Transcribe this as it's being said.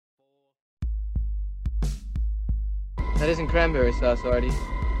That isn't cranberry sauce, Artie.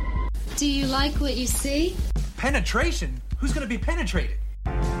 Do you like what you see? Penetration? Who's gonna be penetrated?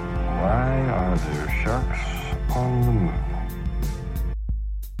 Why are there sharks on the moon?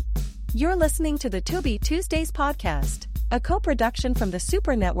 You're listening to the Tubi Tuesdays podcast, a co-production from the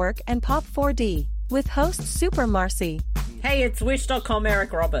Super Network and Pop 4D, with host Super Marcy. Hey, it's Wish.com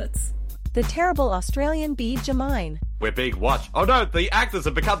Eric Roberts. The terrible Australian bee Jamine. We're being watched. Oh no, the actors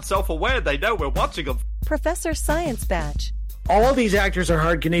have become self-aware. They know we're watching them. Professor Science Batch. All these actors are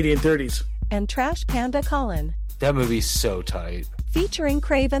hard Canadian 30s. And Trash Panda Colin. That movie's so tight. Featuring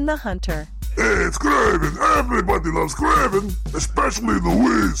Craven the Hunter. Hey, it's Craven. Everybody loves Craven, especially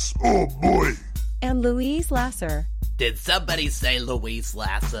Louise. Oh boy. And Louise Lasser. Did somebody say Louise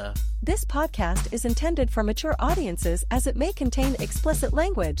Lasser? This podcast is intended for mature audiences as it may contain explicit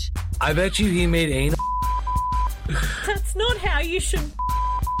language. I bet you he made anal. That's not how you should.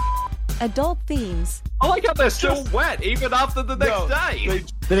 Adult themes. I like how they're still wet even after the next day.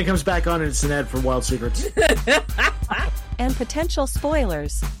 Then it comes back on and it's an ad for Wild Secrets. And potential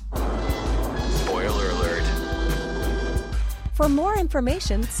spoilers. Spoiler alert. For more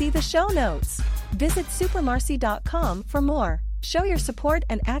information, see the show notes. Visit supermarcy.com for more. Show your support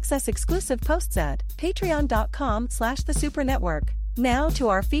and access exclusive posts at patreon.com/thesupernetwork. Now to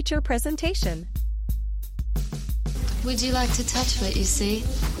our feature presentation. Would you like to touch what you see?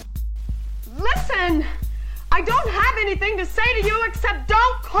 Listen! I don't have anything to say to you except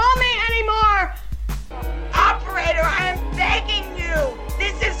don't call me anymore! Operator, I am begging you!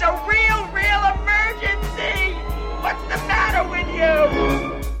 This is a real emergency! What's the matter with you?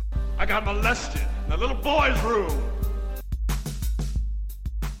 I got molested in the little boy's room.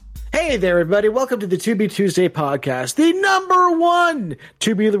 Hey there, everybody. Welcome to the Tubi Tuesday podcast, the number one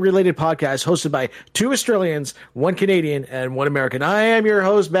Tubi-related podcast hosted by two Australians, one Canadian, and one American. I am your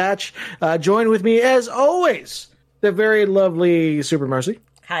host, Batch. Joined with me, as always, the very lovely Super Marcy.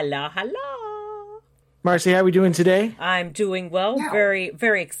 Hello, hello. Marcy, how are we doing today? I'm doing well. Yeah. Very,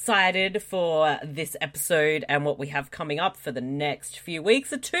 very excited for this episode and what we have coming up for the next few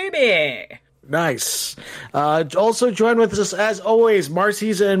weeks at Tubi. Nice. Also joined with us, as always,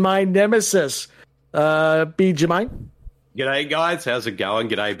 Marcy's and my nemesis, B. Jamine. G'day, guys. How's it going?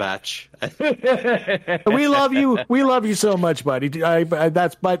 G'day, Batch. We love you. We love you so much, buddy.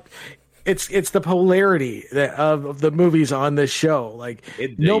 But it's the polarity of the movies on this show. Like,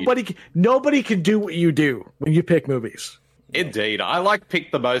 Indeed. nobody can do what you do when you pick movies. Indeed. I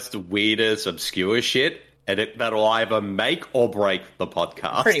pick the most weirdest, obscure shit. And that'll either make or break the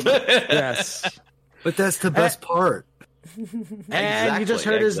podcast. Pretty much. Yes. But that's the best part. And you just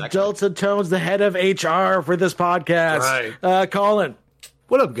heard his dulcet tones, the head of HR for this podcast. Right. Colin.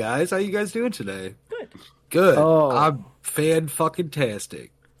 What up, guys? How you guys doing today? Good. Oh. I'm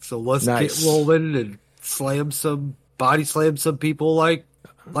fan-fucking-tastic. So let's get rolling and body slam some people like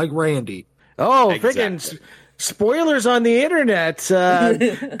Randy. Oh, freaking spoilers on the internet.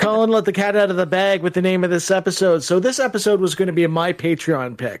 Colin let the cat out of the bag with the name of this episode. So this episode was going to be my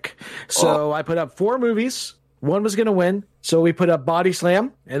Patreon pick. So I put up 4 movies. One was going to win. So we put up Body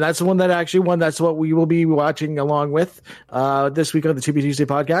Slam, and that's the one that actually won. That's what we will be watching along with this week on the Tubi Tuesday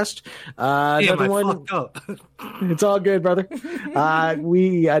podcast. Another one, fucked up. It's all good, brother.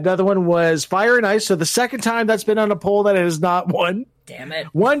 Another one was Fire and Ice. So the second time that's been on a poll that it has not won. Damn it.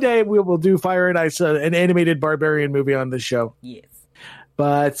 One day we will do Fire and Ice, an animated barbarian movie on this show. Yes.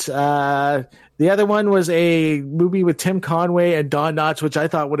 But the other one was a movie with Tim Conway and Don Knotts, which I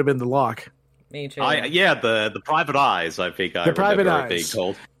thought would have been The Lock. Me too. The Private Eyes, I think I remember it being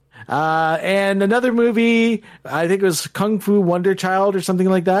called. And another movie, I think it was Kung Fu Wonder Child or something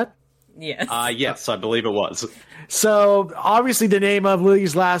like that. Yes. Yes, I believe it was. So, obviously the name of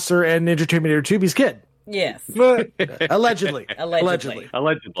Louise Lasser and Ninja Terminator Tubi's kid. Yes. Allegedly. Allegedly.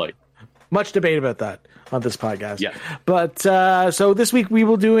 Much debate about that on this podcast. Yeah. But, so this week we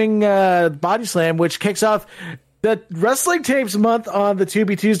will be doing Body Slam, which kicks off the Wrestling Tapes month on the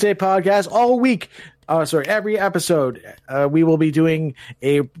Tubi Tuesday podcast all week. Every episode, we will be doing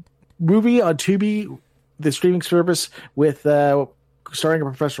a movie on Tubi, the streaming service, with starring a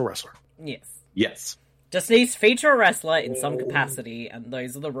professional wrestler. Yes. Just needs to feature a wrestler in some capacity, and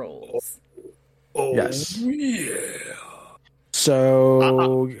those are the rules. Oh, yes. Yeah.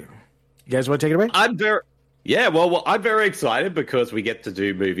 So, you guys want to take it away? I'm very excited because we get to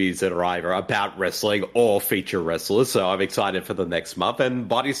do movies that are either about wrestling or feature wrestlers, so I'm excited for the next month. And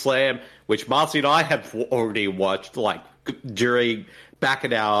Body Slam, which Marcy and I have already watched, back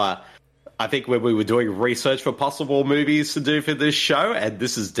in our, I think when we were doing research for possible movies to do for this show, and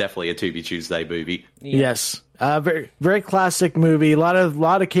this is definitely a Tubi Tuesday movie. Yes, Very, very classic movie. A lot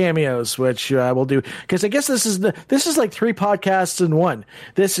of cameos, which we'll do because I guess this is like 3 podcasts in one.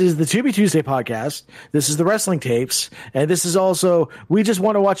 This is the Tubi Tuesday podcast. This is the wrestling tapes, and this is also we just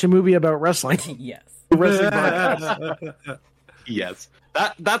want to watch a movie about wrestling. Yes, wrestling podcast. Yes.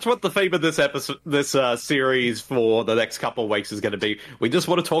 That's what the theme of this episode, this series for the next couple of weeks is going to be. We just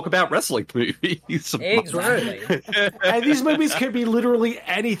want to talk about wrestling movies. Exactly. And these movies could be literally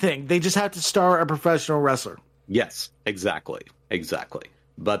anything. They just have to star a professional wrestler. Yes, exactly.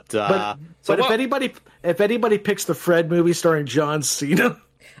 But if anybody picks the Fred movie starring John Cena,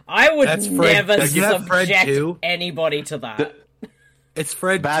 I would never subject anybody to that. It's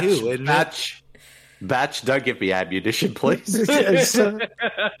Fred too, isn't it? Batch, don't give me ammunition, please.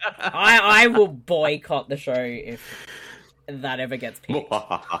 I will boycott the show if that ever gets picked.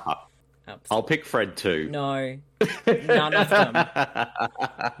 I'll pick Fred too. No, none of them.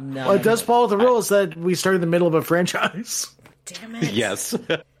 Well, it does follow the rules that we start in the middle of a franchise. Damn it. Yes.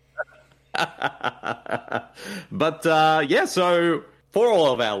 But yeah, so for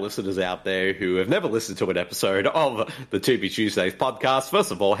all of our listeners out there who have never listened to an episode of the Tubi Tuesdays podcast, first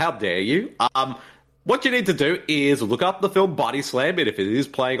of all, how dare you? What you need to do is look up the film Body Slam, and if it is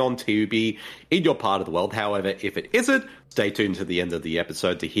playing on Tubi in your part of the world. However, if it isn't, stay tuned to the end of the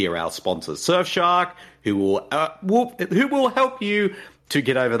episode to hear our sponsor Surfshark, who will help you to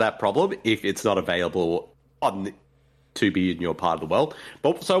get over that problem if it's not available on Tubi in your part of the world.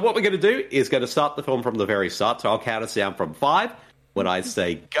 But so what we're going to do is going to start the film from the very start. So I'll count us down from 5. When I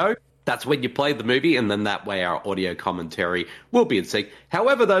say go, that's when you play the movie, and then that way our audio commentary will be in sync.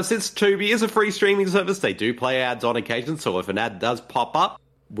 However, though, since Tubi is a free streaming service, they do play ads on occasion, so if an ad does pop up,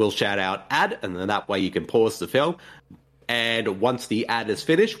 we'll shout out ad, and then that way you can pause the film. And once the ad is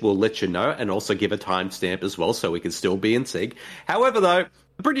finished, we'll let you know, and also give a timestamp as well, so we can still be in sync. However, though,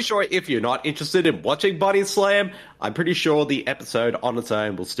 I'm pretty sure if you're not interested in watching Body Slam, I'm pretty sure the episode on its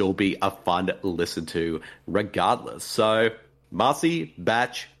own will still be a fun listen to regardless. So Marcy,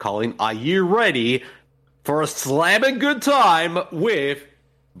 Batch, Colin, are you ready for a slamming good time with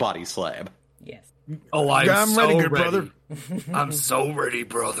Body Slam? Yes. Oh, I'm so ready, good brother. I'm so ready,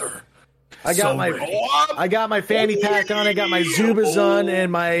 brother. I got my fanny pack on. I got my Zubas on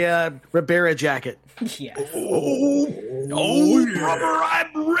and my Ribera jacket. Yes. Brother,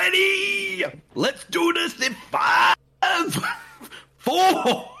 I'm ready. Let's do this in 5,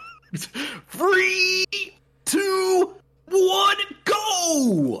 4, 3, 2, 1,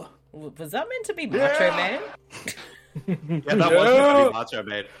 go! Was that meant to be Macho Man? Yeah, that was meant to be Macho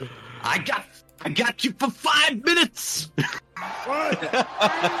Man. I got you for 5 minutes. 5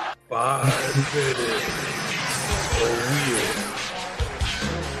 minutes.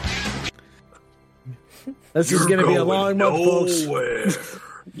 This is going to be a long month, folks.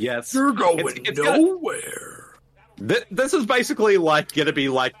 Yes. You're going nowhere. This is basically going to be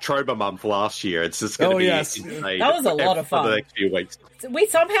like Trauma Month last year. It's just going to be insane. That was a lot of fun. For the next few weeks. We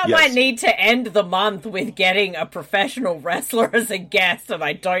somehow might need to end the month with getting a professional wrestler as a guest, and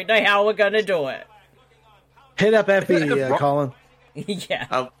I don't know how we're going to do it. Hit up Effie, Colin.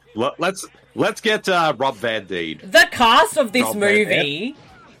 Yeah. Let's get Rob Van Dien. The cast of this movie.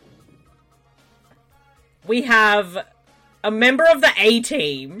 We have a member of the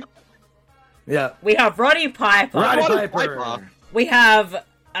A-Team. Yeah. We have Roddy Piper. We have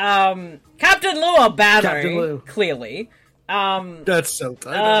Captain Lou Albano. Clearly. That's so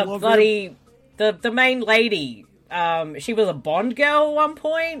tight. Bloody the main lady. She was a Bond girl at one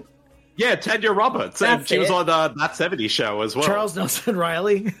point. Yeah, Tanya Roberts. And she was on That 70s Show as well. Charles Nelson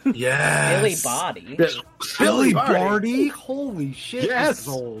Riley. Yeah. Billy Barty. Billy Barty? Holy shit. Yes.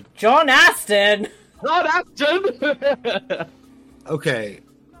 Old. John Aston. John Aston. Okay.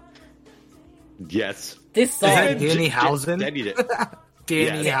 Yes. This song. Dannyhausen?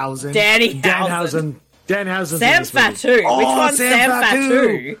 Dannyhausen. Dannyhausen. Sam Fatu. Which one's Sam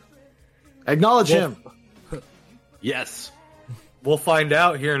Fatu? Acknowledge him. Yes. We'll find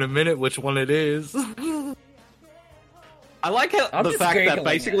out here in a minute which one it is. I like how the fact that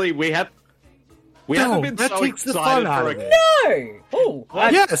basically we haven't been that so takes the excited fun out for of it. No! Oh,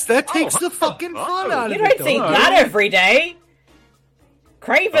 yes, that takes the fucking fun out of it. You don't think that every day.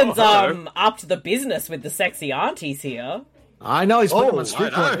 Craven's up to the business with the sexy aunties here. I know, he's putting them on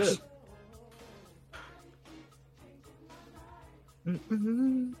street corners.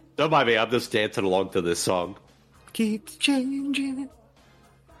 Don't mind me, I'm just dancing along to this song. Keeps changing.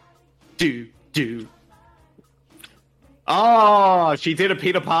 Do. Oh, she did a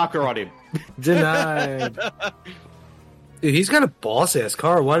Peter Parker on him. Denied. Dude, he's got a boss-ass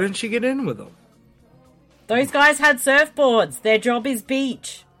car. Why didn't she get in with him? Those guys had surfboards. Their job is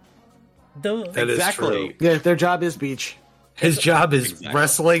beach. Duh. That is Exactly. true. Yeah, their job is beach. His job is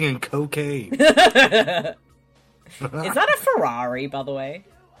wrestling and cocaine. Is that a Ferrari, by the way?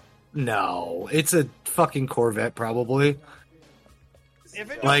 No, it's a fucking Corvette, probably.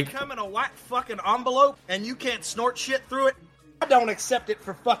 If it Like- don't come in a white fucking envelope and you can't snort shit through it, I don't accept it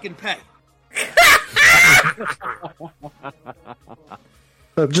for fucking pay.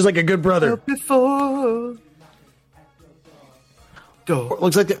 Just like a good brother. Before. Go.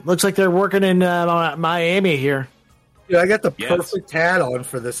 Looks like they're working in Miami here. Yeah, I got the Yes. perfect hat on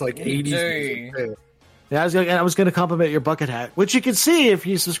for this like 80s do. music too. Yeah, I was gonna compliment your bucket hat, which you can see if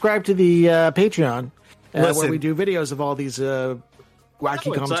you subscribe to the Patreon, where Listen. we do videos of all these wacky It's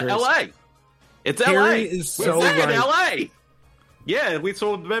commentaries. LA. It's Harry LA. is We're so in right. LA. Yeah, we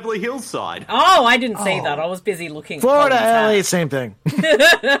saw Beverly Hills side. Oh, I didn't see that. I was busy looking at Florida, Colin's hat. LA, same thing.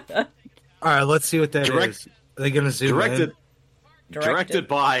 All right, let's see what that is. Are they gonna zoom in? Directed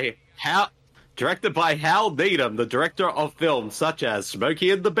by Hal Needham, the director of films such as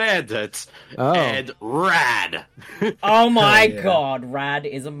Smokey and the Bandits and Rad. Oh my yeah. god, Rad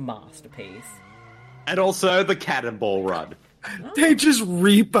is a masterpiece. And also the Cannonball Run. They just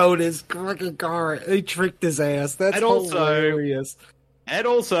repoed his fucking car. They tricked his ass. That's And also- hilarious. And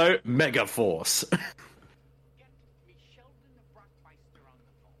also Megaforce.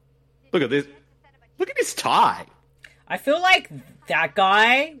 Look at this. Look at his tie. I feel like that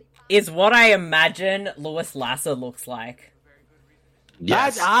guy is what I imagine Louis Lasser looks like.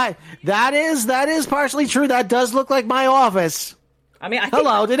 Yes. That is partially true. That does look like my office. I mean, I think,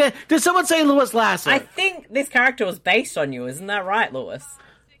 Hello, did someone say Louis Lasser? I think this character was based on you, isn't that right, Louis?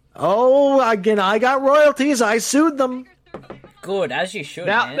 Oh, again, I got royalties. I sued them. Good, as you should,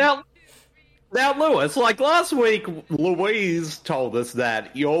 man. Now, Lewis, like last week, Louise told us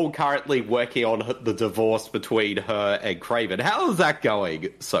that you're currently working on the divorce between her and Craven. How is that going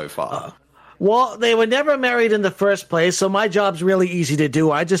so far? Well, they were never married in the first place, so my job's really easy to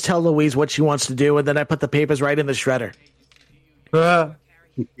do. I just tell Louise what she wants to do, and then I put the papers right in the shredder.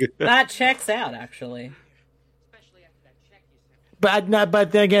 That checks out, actually. But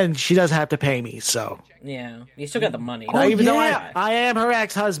then again, she does have to pay me, so. Yeah, you still got the money. Even though I am her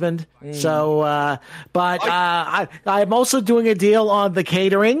ex-husband, so, I'm also doing a deal on the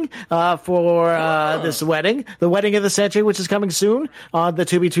catering, for, this wedding, the wedding of the century, which is coming soon on the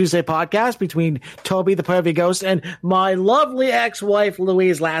Tubi Tuesday podcast between Toby the Pervy Ghost and my lovely ex-wife,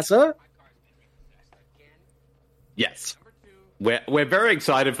 Louise Lasser. Yes. We're very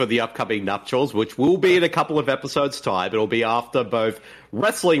excited for the upcoming nuptials, which will be in a couple of episodes' time. It'll be after both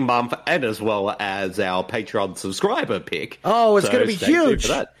Wrestling Month and as well as our Patreon subscriber pick. Oh, it's going to be stay tuned huge. for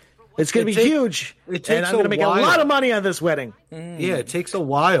that. It's going to be huge. It takes and I'm going to make a lot of money on this wedding. Yeah, it takes a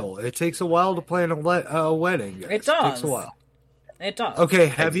while. It takes a while to plan a wedding. Guys. It does. It takes a while. It does. Okay,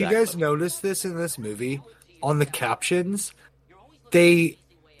 have you guys noticed this in this movie? On the captions, they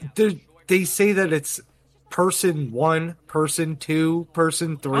say that it's person 1, person 2,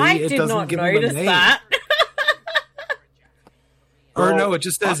 person 3. I it did doesn't not give them a notice name. that. Or no, it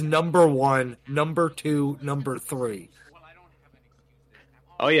just says number 1, number 2, number 3.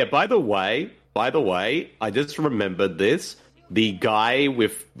 Oh yeah, by the way, I just remembered this. The guy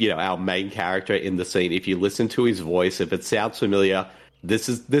with, our main character in the scene, if you listen to his voice, if it sounds familiar,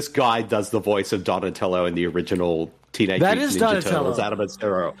 this guy does the voice of Donatello in the original Teenage Mutant Ninja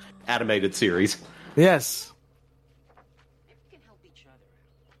Turtles animated series. Yes.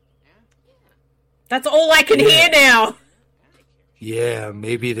 That's all I can hear now. Yeah,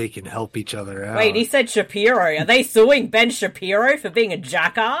 maybe they can help each other out. Wait, he said Shapiro. Are they suing Ben Shapiro for being a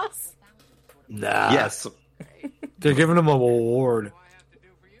jackass? Nah. Yes. They're giving him an award.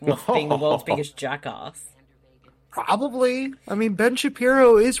 For being the world's biggest jackass. Probably. I mean, Ben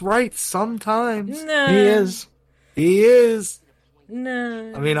Shapiro is right sometimes. No. He is. He is.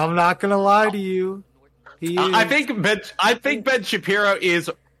 No. I mean, I'm not gonna lie to you. He is. I think Ben Shapiro is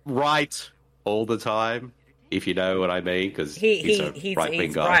right all the time, if you know what I mean, because he's a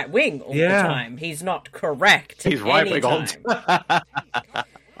right-wing guy. Right wing all the time. He's not correct. He's right-wing all the time.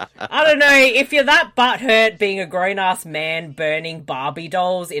 I don't know, if you're that butthurt being a grown-ass man burning Barbie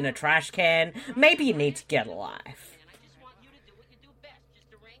dolls in a trash can, maybe you need to get a life.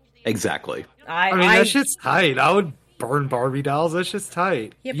 Exactly. I mean, that shit's tight. I would burn Barbie dolls. That's just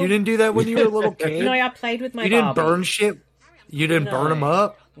tight. Yeah, you didn't do that when you were a little kid? No, I played with my You didn't Barbie. burn shit? You didn't burn them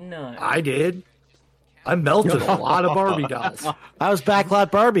up? No. I did. I melted a lot of Barbie dolls. I was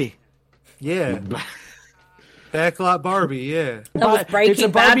backlot Barbie. Yeah. Backlot Barbie, yeah. That was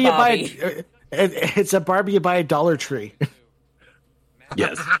Breaking Bad Barbie. It's a Barbie you buy at Dollar Tree.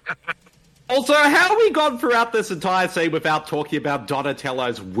 Yes. Also, how have we gone throughout this entire scene without talking about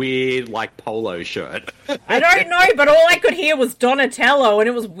Donatello's weird, like, polo shirt? I don't know, but all I could hear was Donatello, and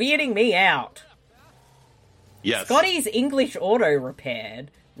it was weirding me out. Yes. Scotty's English auto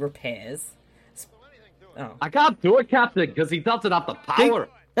repairs. Oh. I can't do it, Captain, because he doesn't have the power.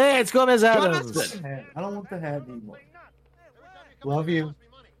 Hey, it's Gomez Adams. I don't want the hat anymore. Love you.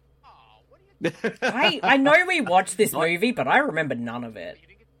 I know we watched this movie, but I remember none of it.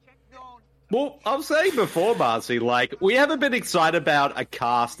 Well, I was saying before, Marcy, like, we haven't been excited about a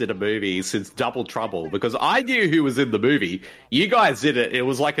cast in a movie since Double Trouble, because I knew who was in the movie. You guys did it. It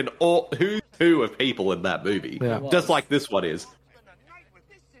was like an who's who of people in that movie. Yeah. Just like this one is.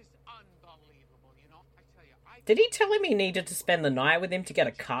 Did he tell him he needed to spend the night with him to get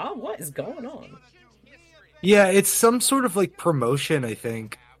a car? What is going on? Yeah, it's some sort of like promotion, I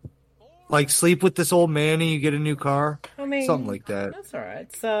think. Like sleep with this old man and you get a new car. I mean, something like that. That's alright.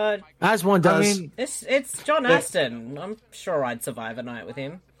 It's as one does. I mean, it's John Aston. I'm sure I'd survive a night with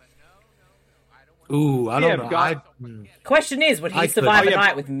him. Ooh, I don't know. Question is, would he survive a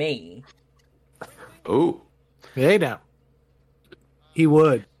night with me? Ooh. Hey now. He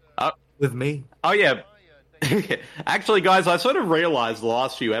would. With me. Oh, yeah. Actually, guys, I sort of realized the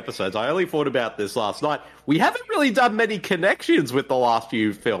last few episodes, I only thought about this last night, we haven't really done many connections with the last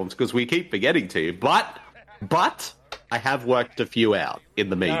few films because we keep forgetting to, but I have worked a few out in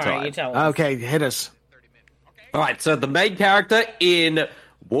the meantime. Right, you tell us. Okay, hit us. Alright, so the main character in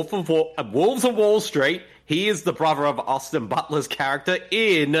Wolves of Wall Street, he is the brother of Austin Butler's character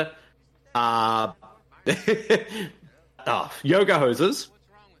in Yoga Hosers.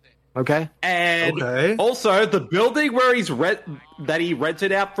 Okay. And also, the building where that he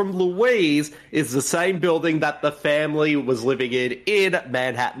rented out from Louise is the same building that the family was living in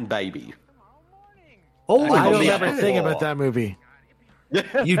Manhattan Baby. Oh, I don't ever think about that movie.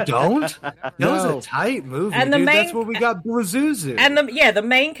 You don't? That was a tight movie, and dude. That's where we got Blue Zuzu. And the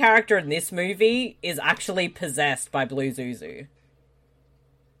main character in this movie is actually possessed by Blue Zuzu.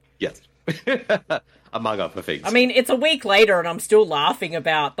 Yes. Among other things. I mean, it's a week later and I'm still laughing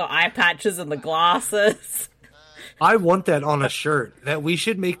about the eye patches and the glasses. I want that on a shirt. That we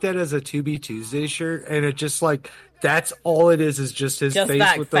should make that as a Tubi Tuesday shirt, and it just like that's all it is just his just face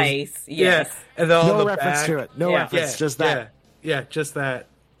that with face. Those, yes. Yeah, and then no on the reference back, to it. No reference. Just that. Yeah, just that.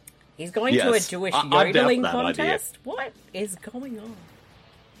 He's going to a Jewish yodeling contest? Idea. What is going on?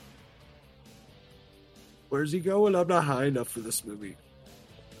 Where's he going? I'm not high enough for this movie.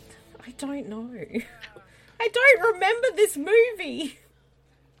 I don't know. I don't remember this movie.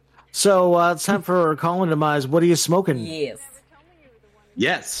 So it's time for Colin to Mize. What are you smoking? Yes.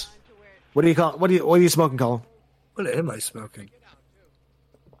 Yes. What do you call? What are you smoking, Colin? What am I smoking?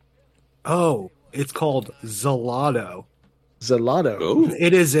 Oh, it's called Zelato. Zelato. Ooh.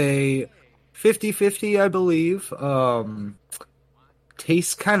 It is a 50-50, I believe.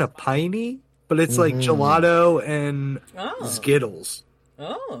 Tastes kind of piney, but it's like gelato and Skittles.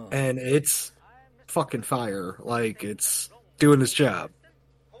 Oh. And it's fucking fire. Like, it's doing its job.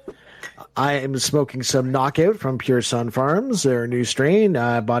 I am smoking some Knockout from Pure Sun Farms, their new strain.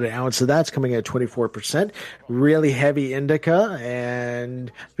 I bought an ounce of that. It's coming at 24%. Really heavy indica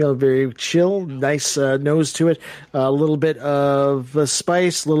and feel very chill. Nice nose to it. A little bit of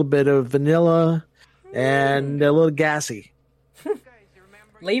spice, a little bit of vanilla, and a little gassy.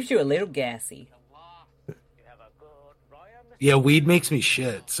 Leaves you a little gassy. Yeah, weed makes me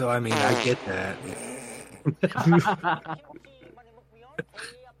shit, so I mean, I get that.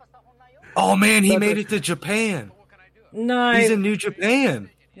 Oh man, he made it to Japan. No. He's in New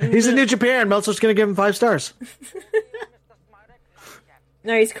Japan. He's in New Japan. Meltzer's going to give him 5 stars.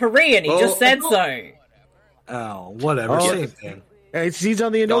 No, he's Korean. He just said so. Oh, whatever. Same thing. He's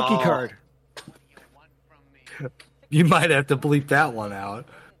on the Inoki card. You might have to bleep that one out.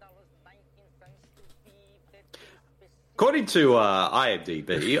 According to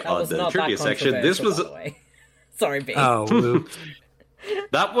IMDb on the trivia section, this was sorry, B. Oh,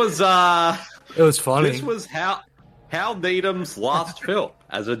 that was it was funny. This was Hal Needham's last film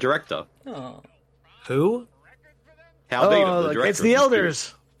as a director. Oh. Who? Hal Needham, the director. It's The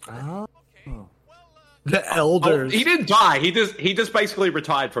Elders. Oh. The Elders. Oh, he didn't die. He just basically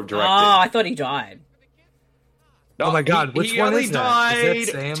retired from directing. Oh, I thought he died. No, oh my God! Which one is that?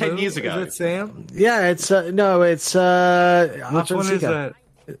 Is that 10 years ago. Is it Sam? Yeah, it's no, it's which one is that?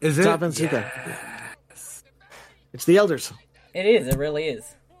 Is it? Yes. It's The Elders. It is. It really is.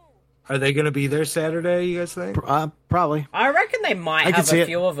 Are they going to be there Saturday? You guys think? Probably. I reckon they might have a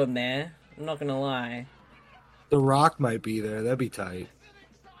few of them there. I'm not gonna lie. The Rock might be there. That'd be tight.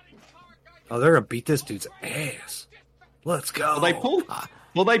 Oh, they're gonna beat this dude's ass. Let's go. Well,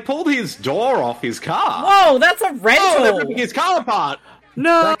 Well, they pulled his door off his car. Whoa, that's a rental. Oh, they're ripping his car apart.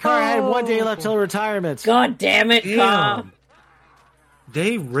 No, that car had 1 day left till retirement. God damn it, car.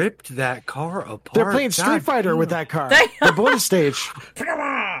 They ripped that car apart. They're playing Street Fighter with that car. The bonus stage.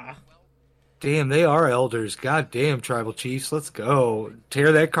 Damn, they are elders. God damn, tribal chiefs. Let's go.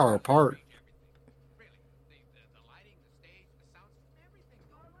 Tear that car apart.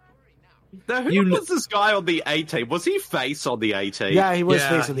 Now, who was this guy on the A-Team? Was he face on the A-Team? Yeah, he was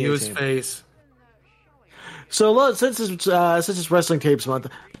face on the A-Team. He was face. So since it's Wrestling Tapes Month, a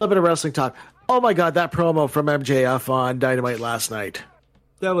little bit of wrestling talk. Oh my god, that promo from MJF on Dynamite last night.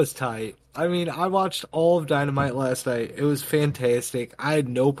 That was tight. I mean, I watched all of Dynamite last night. It was fantastic. I had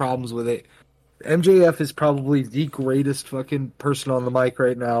no problems with it. MJF is probably the greatest fucking person on the mic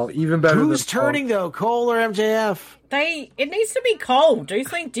right now. Even better than Who's turning, though? Cole or MJF? It needs to be Cole. Do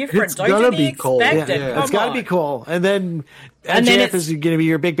something different. It's Don't gonna do be the Cole. expected. Yeah, it's got to be Cole. And then MJF is going to be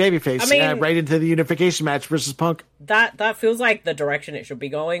your big baby face right into the unification match versus Punk. That feels like the direction it should be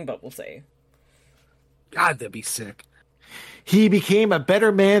going, but we'll see. God, that'd be sick. He became a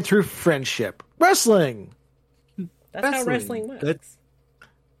better man through friendship. Wrestling. That's how wrestling works.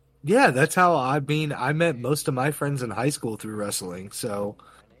 That's how I met most of my friends in high school through wrestling. So,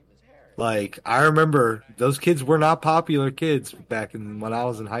 like, I remember those kids were not popular kids back when I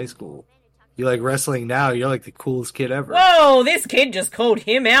was in high school. You like wrestling now, you're like the coolest kid ever. Whoa, this kid just called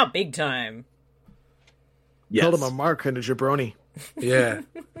him out big time. Yes. Called him a mark and a jabroni. Yeah.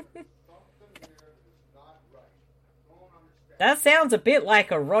 That sounds a bit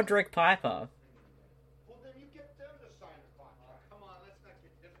like a Roderick Piper.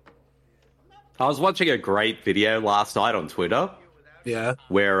 I was watching a great video last night on Twitter. Yeah.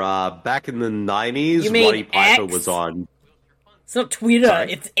 Where back in the 90s, You mean Roddy Piper X? was on. It's not Twitter,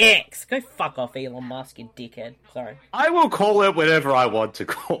 Sorry? it's X. Go fuck off, Elon Musk, you dickhead. Sorry. I will call it whatever I want to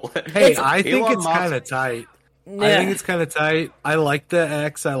call it. Hey, I think Elon it's Musk- kind of tight. I Yeah. think it's kind of tight. I like the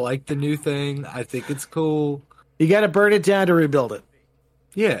X. I like the new thing. I think it's cool. You got to burn it down to rebuild it.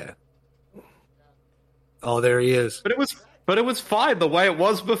 Yeah. Oh, there he is. But it was fine the way it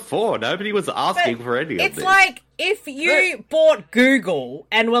was before. Nobody was asking for any of It's this. like if you bought Google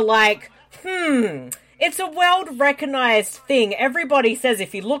and were like, it's a world-recognized thing. Everybody says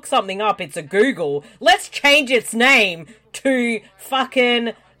if you look something up, it's a Google. Let's change its name to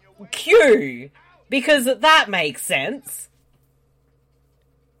fucking Q. Because that makes sense.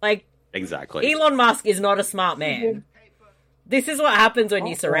 Like, Exactly. Elon Musk is not a smart man. This is what happens when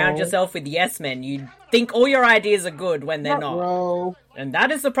you surround yourself with yes men. You think all your ideas are good when they're not. And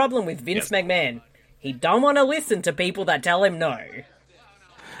that is the problem with Vince McMahon. He don't want to listen to people that tell him no.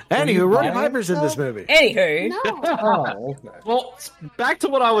 Anywho, Roddy Piper's in this movie. Anywho. Oh, okay. Well, back to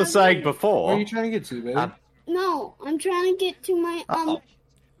what I was saying before. Where are you trying to get to, baby? No, I'm trying to get to my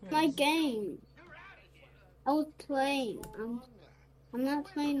my game. I was playing. I'm not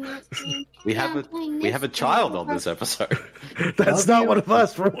playing that game. We have a child on this episode. That's not one of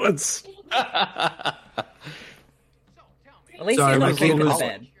us for once. At least Sorry, you're my not kid sleeping in was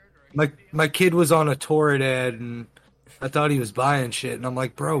bed. my kid was on a Torrid ad, and I thought he was buying shit, and I'm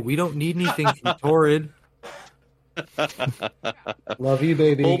like, bro, we don't need anything from Torrid. Love you,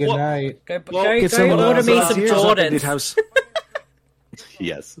 baby. Well, Good what- night. Go Get someone order me else some upstairs up in the Jordans. house.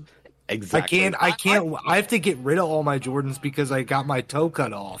 Yes. Exactly. I can't. I have to get rid of all my Jordans because I got my toe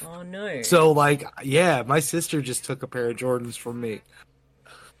cut off. Oh no. So, like, yeah, my sister just took a pair of Jordans from me.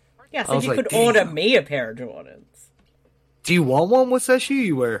 Yeah, I so was you like, could damn. order me a pair of Jordans. Do you want one? What's that shoe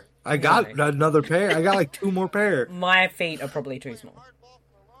you wear? I got another pair. I got like 2 more pair. My feet are probably too small.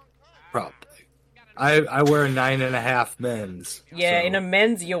 Probably. I wear a 9.5 men's. Yeah, so. in a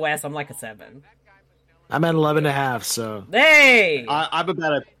men's US, I'm like a 7. I'm at 11.5, so. Hey! I'm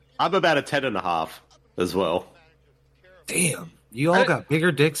about a 10.5 as well. Damn. You all got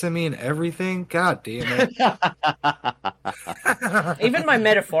bigger dicks than me and everything? God damn it. Even my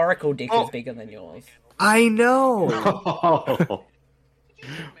metaphorical dick is bigger than yours. I know.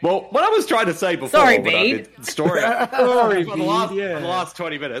 Well, what I was trying to say before, Sorry, when I Bede. did the story Sorry, for, Bede, for the last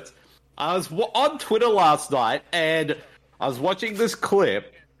 20 minutes, I was on Twitter last night, and I was watching this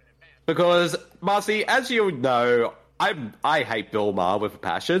clip because, Marcy, as you know, I hate Bill Maher with a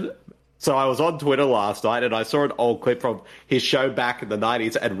passion. So I was on Twitter last night, and I saw an old clip from his show back in the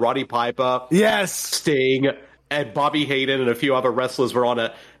 90s, and Roddy Piper, yes, Sting, and Bobby Heenan, and a few other wrestlers were on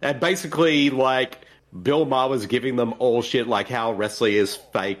it. And basically, like, Bill Maher was giving them all shit, like how wrestling is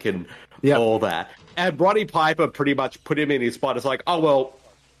fake and all that. And Roddy Piper pretty much put him in his spot. It's like, oh, well,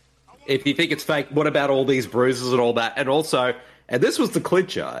 if you think it's fake, what about all these bruises and all that? And also, and this was the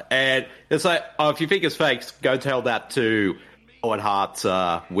clincher, and it's like, oh, if you think it's fake, go tell that to Owen Hart's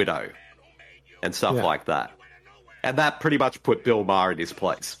widow and stuff Yeah. like that. And that pretty much put Bill Maher in his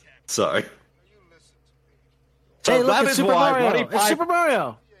place. So Hey, look, that it's is Super why Mario. Roddy It's Piper... Super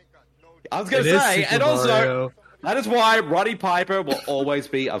Mario. I was going It to is say, Super and also, Mario. that is why Roddy Piper will always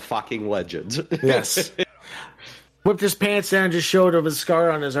be a fucking legend. Yes. Whipped his pants down and just showed him a scar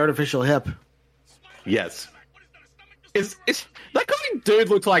on his artificial hip. Yes. Is that kind of dude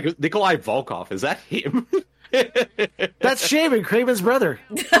looks like Nikolai Volkov? Is that him? That's Shaven, Craven's brother.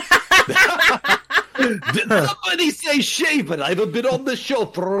 Did somebody say Shaven? I haven't been on the show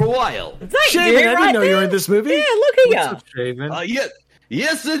for a while. Is that Shaven, you I didn't right know you were there? in this movie. Yeah, look at What's you. up, Shaven?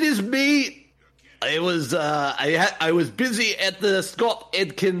 Yes, it is me. I was I was busy at the Scott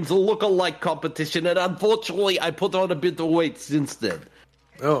Adkins look-alike competition, and unfortunately, I put on a bit of weight since then.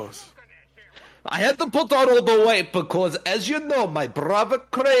 Oh. I had to put on all the weight because, as you know, my brother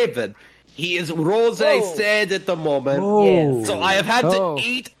Craven, he is rosé sad at the moment. Yes. So I have had to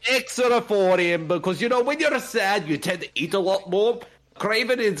eat extra for him because, you know, when you're sad, you tend to eat a lot more.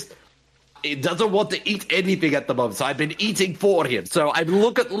 Craven he doesn't want to eat anything at the moment, so I've been eating for him. So I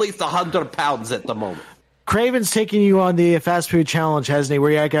look at least 100 pounds at the moment. Craven's taking you on the fast food challenge, hasn't he?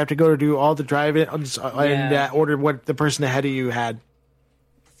 Where you have to go to do all the driving and order what the person ahead of you had.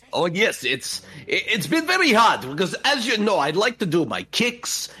 Oh yes, it's been very hard because, as you know, I'd like to do my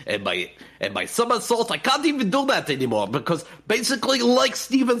kicks and my somersaults. I can't even do that anymore because, basically, like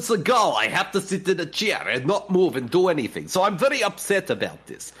Steven Seagal, I have to sit in a chair and not move and do anything. So I'm very upset about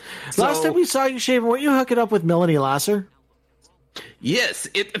this. Last time we saw you, Shaven, weren't you hooking up with Melanie Lasser? Yes,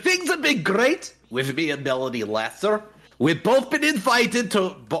 things have been great with me and Melanie Lasser. We've both been invited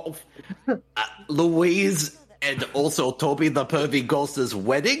to both Louise and also Toby the Pervy Ghost's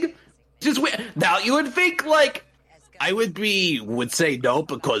wedding. Just weird. Now, you would think, like, I would say no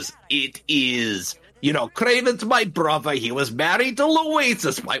because it is, you know, Craven's my brother. He was married to Louise,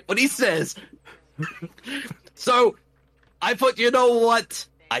 despite what he says. So, I thought, you know what?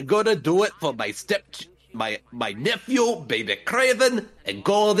 I'm gonna do it for my nephew, baby Craven, and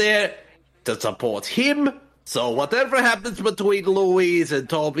go there to support him. So whatever happens between Louise and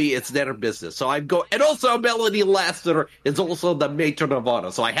Toby, it's their business. So I'm going, and also Melanie Lasser is also the matron of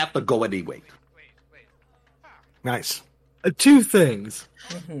honor, so I have to go anyway. Nice. Two things.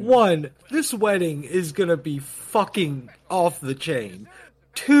 One, this wedding is gonna be fucking off the chain.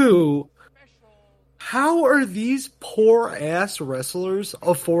 Two, how are these poor ass wrestlers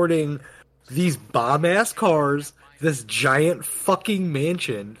affording these bomb ass cars, this giant fucking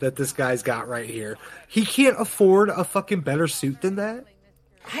mansion that this guy's got right here? He can't afford a fucking better suit than that?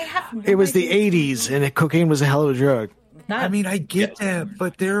 It was the 80s, and cocaine was a hell of a drug. I mean, I get that,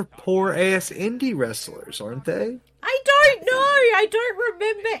 but they're poor ass indie wrestlers, aren't they? I don't know. I don't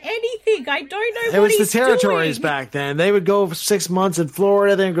remember anything. I don't know It what was the he's territories doing. back then. They would go for 6 months in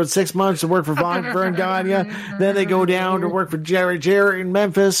Florida, then go 6 months to work for Vern Gagne. Then they go down to work for Jerry Jarrett in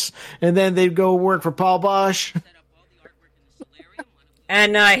Memphis, and then they'd go work for Paul Bosch.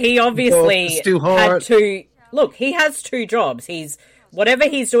 And he obviously Stu had Hart. two. Look, he has two jobs. He's whatever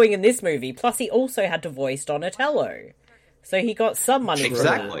he's doing in this movie. Plus, he also had to voice Donatello, so he got some money. from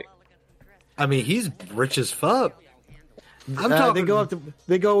Exactly. I mean, he's rich as fuck.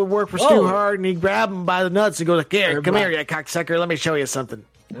 They go work for Stu Hart, and he grab him by the nuts and goes, "Here, come here, you cocksucker. Let me show you something."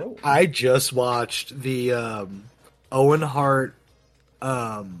 I just watched the Owen Hart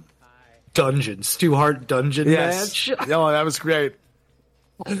Stu Hart dungeon match. Oh, that was great.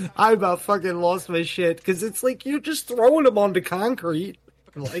 I about fucking lost my shit because it's like you're just throwing them onto concrete.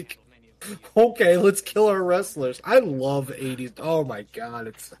 Like, okay, let's kill our wrestlers. I love 80s. Oh my god,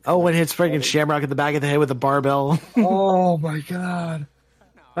 it's Owen hits freaking Shamrock in the back of the head with a barbell. oh my god,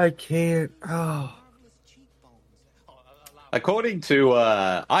 I can't. Oh, According to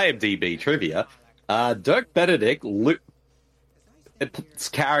IMDb trivia, Dirk Benedict, its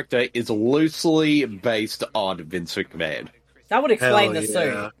character is loosely based on Vince McMahon. That would explain hell the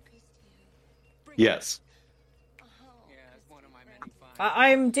yeah. suit. Yes.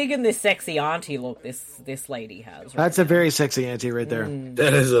 I'm digging this sexy auntie look this lady has. Right? That's a very sexy auntie right there.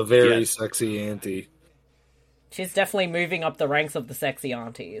 That is a very sexy auntie. She's definitely moving up the ranks of the sexy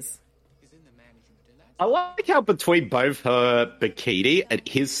aunties. I like how between both her bikini and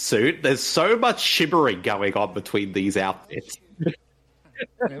his suit, there's so much shimmering going on between these outfits.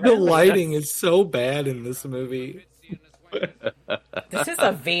 The lighting is so bad in this movie. This is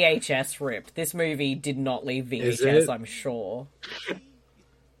a VHS rip. This movie did not leave VHS, I'm sure.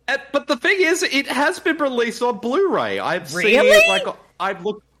 But the thing is, it has been released on Blu-ray. I've seen Really?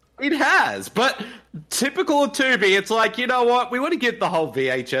 it. It has. But typical of Tubi, it's like, you know what? We want to get the whole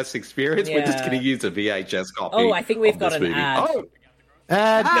VHS experience. We're just Yeah. going to use a VHS copy. Oh, I think we've of got this an movie. ad. Oh,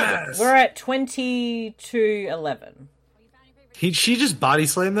 Yes. We're at 22:11. She just body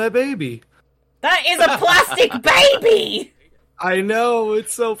slammed that baby. That is a plastic baby! I know,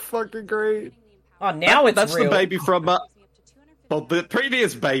 it's so fucking great. Oh, now it's that's real. the baby from. Well, the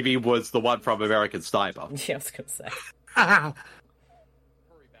previous baby was the one from American Sniper. Yeah, I was going to say.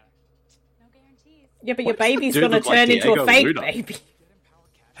 Yeah, but your baby's dude going to look like turn into a Diego fake Luna? baby.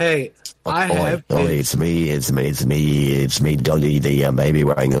 Hey, I have. It's me, Dolly, the baby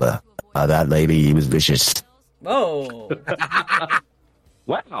wrangler. That baby, he was vicious. Whoa.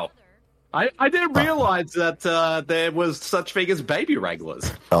 Wow. I didn't realize that there was such thing as baby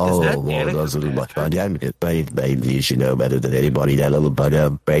wranglers. Oh, well, those are much fun. Yeah, baby, you should know better than anybody. That little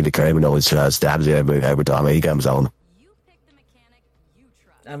baby Kramer always stabs you every time he comes on.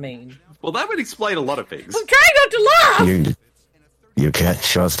 I mean, Well, that would explain a lot of things. I'm trying not to laugh! You can't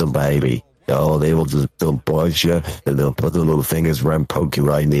trust them, baby. Oh, they'll punch you, and they'll put their little fingers around and poke you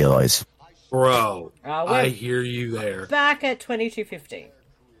right in the eyes. Bro, we're I hear you there. back at 22:15.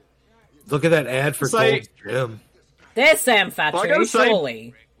 Look at that ad for Say- Gold's Gym. There's Sam Well, I Fatu, gotta say-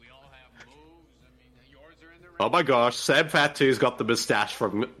 surely. Oh my gosh, Sam Fatu's got the mustache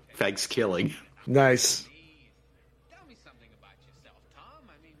from Thanksgiving. Nice.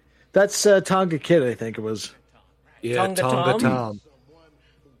 That's Tonga Kid, I think it was. Yeah, Tonga Tonga Tom? Tom.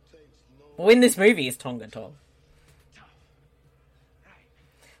 Well, in this movie is Tonga Tom.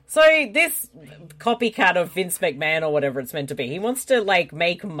 So this copycat of Vince McMahon or whatever it's meant to be, he wants to like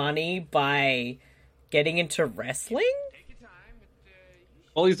make money by getting into wrestling?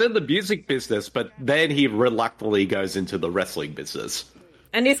 Well, he's in the music business, but then he reluctantly goes into the wrestling business.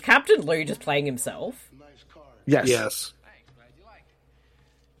 And is Captain Lou just playing himself? Yes. Yes.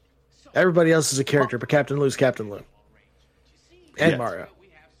 Everybody else is a character, but Captain Lou's Captain Lou. And Yes. Mario.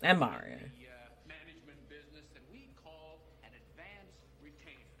 And Mario.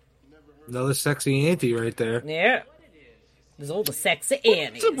 Another sexy auntie right there. Yeah. There's all the sexy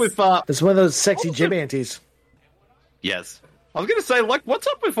Annies. With It's one of those sexy gym aunties. yes, I was gonna say, like, what's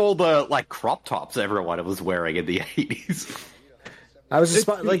up with all the like crop tops everyone was wearing in the 80s? I was just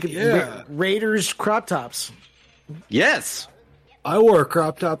like yeah. Raiders crop tops. Yes. I wore a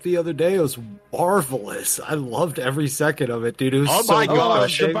crop top the other day. It was marvelous. I loved every second of it, dude. It was Oh so my Oh,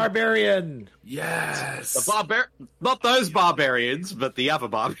 gosh. the barbarian. Yes. Not those barbarians, but the other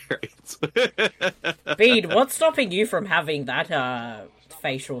barbarians. Bede, what's stopping you from having that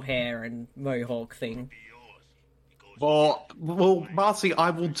facial hair and mohawk thing? well, Marcy,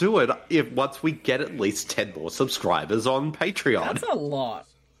 I will do it if once we get at least 10 more subscribers on Patreon. That's a lot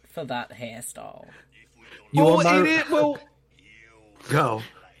for that hairstyle. You well, want my- well, Go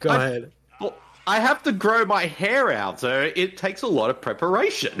ahead. well, I have to grow my hair out, so it takes a lot of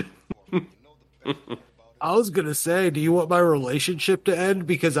preparation. I was gonna say, do you want my relationship to end?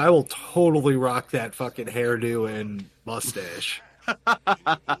 Because I will totally rock that fucking hairdo and mustache. Does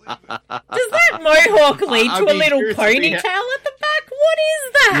that mohawk lead I'd to a be little curious to ponytail see at the back? What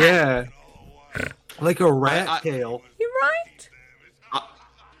is that? Yeah. Like a rat tail. You're right.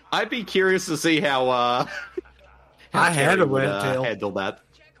 I'd be curious to see how I had Terry a would, rat tail. handle that.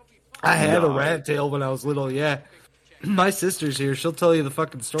 I had No. a rat tail when I was little, yeah. My sister's here. She'll tell you the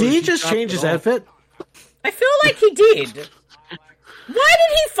fucking story. Did he She just chopped change it his off. outfit? I feel like he did. Why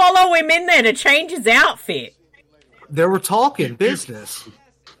did he follow him in there to change his outfit? They were talking business.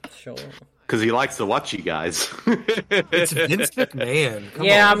 Sure. Because he likes to watch you guys. It's Vince McMahon. Come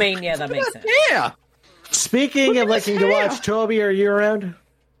Yeah, on. I mean, yeah, that makes sense. Yeah. Speaking of liking to watch, Toby, are you around?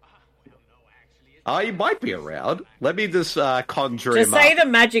 He might be around. Let me just conjure Just him say up. the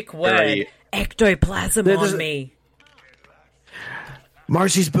magic word. Very- Ectoplasm There's- on me.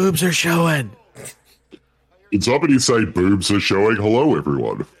 Marcy's boobs are showing. Did somebody say boobs are showing? Hello,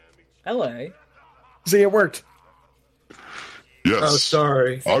 everyone. Hello. See, it worked. Yes. Oh,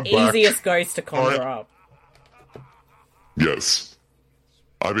 sorry. I'm back. Easiest ghost to conjure up. Yes.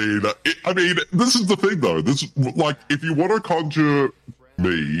 I mean, this is the thing, though. This, like, if you want to conjure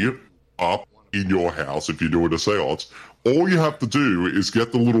me up in your house, if you're doing a seance, all you have to do is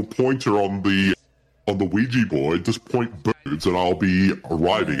get the little pointer on the Ouija board, just point boobs, and I'll be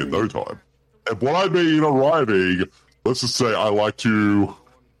arriving in no time. And what I mean arriving, let's just say I like to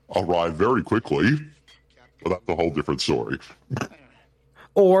arrive very quickly, but that's a whole different story.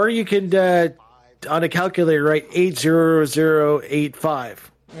 Or you can, on a calculator, write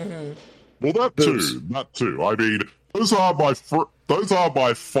 80085. Mm-hmm. Well, that too. I mean, those are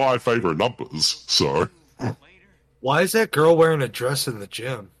my 5 favorite numbers. So, Why is that girl wearing a dress in the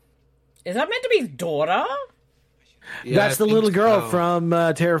gym? Is that meant to be his daughter? Yeah, That's the little girl so. from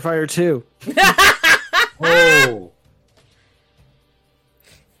Terrifier 2. Oh.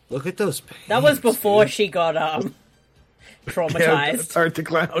 Look at those pants, That was before dude. she got traumatized. Art the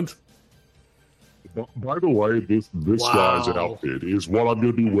Clown. By the way, this guy's outfit is what I'm going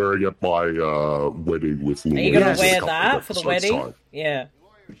to be wearing at my wedding with Louise. Are you going to in a wear couple that of for the episodes' wedding? time. Yeah.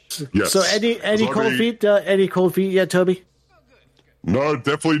 Yes. So any cold feet? Any cold feet yet, Toby? No,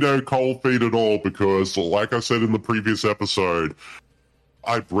 definitely no cold feet at all, because, like I said in the previous episode,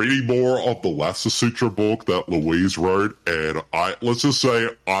 I'm reading more of the Lhasa Sutra book that Louise wrote, and let's just say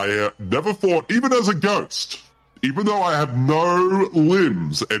I never thought, even as a ghost, even though I have no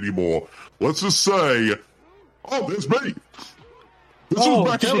limbs anymore, let's just say, oh, there's me. This was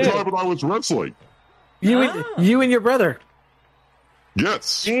back in the time when I was wrestling. You and your brother.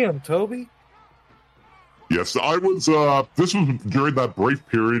 Yes. Damn, Toby. Yes, I was, this was during that brief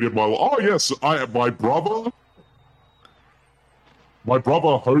period in my life. Oh, yes, my brother,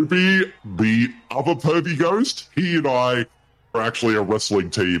 Hobie, the other pervy ghost, he and I were actually a wrestling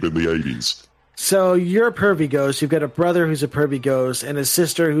team in the 80s. So you're a pervy ghost. You've got a brother who's a pervy ghost and a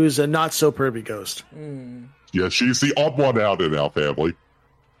sister who's a not so pervy ghost. Yeah, she's the odd one out in our family.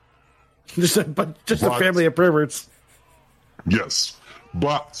 Just a family of perverts. Yes.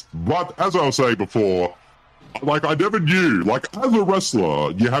 But as I was saying before, like, I never knew, like, as a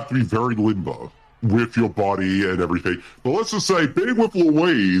wrestler, you have to be very limber with your body and everything. But let's just say, being with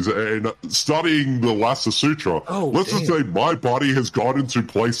Louise and studying the Lhasa Sutra, just say my body has gone into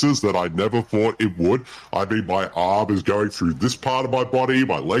places that I never thought it would. I mean, my arm is going through this part of my body,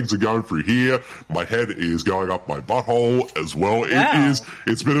 my legs are going through here, my head is going up my butthole as well. Wow.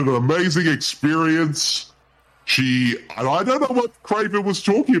 It's been an amazing experience. And I don't know what Craven was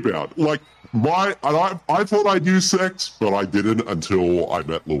talking about. Like, I thought I knew sex, but I didn't until I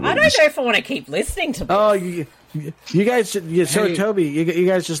met Louise. I don't know if I want to keep listening to this. Oh, you guys, Toby, you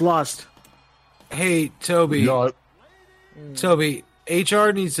guys just lost. Hey, Toby. Toby,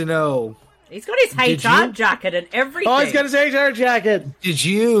 HR needs to know. He's got his HR jacket and everything. Oh, he's got his HR jacket. Did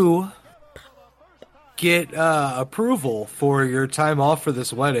you get approval for your time off for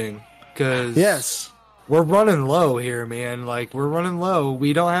this wedding? Because yes. We're running low here, man. Like, we're running low.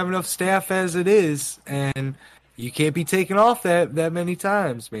 We don't have enough staff as it is, and you can't be taking off that many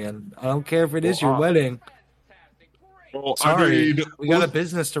times, man. I don't care if it is your wedding. Well, Sorry, we got a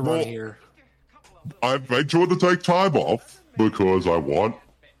business to run here. I've made sure to take time off because I want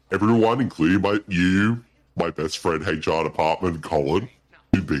everyone, including my best friend, HR department, Colin,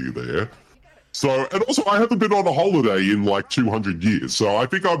 to be there. So, and also, I haven't been on a holiday in like 200 years, so I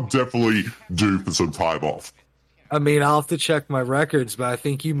think I'm definitely due for some time off. I mean, I'll have to check my records, but I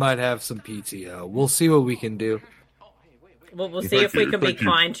think you might have some PTO. We'll see what we can do. Well, we'll see if we can be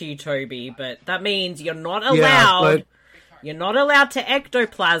kind to you, Toby, but that means you're not allowed. You're not allowed to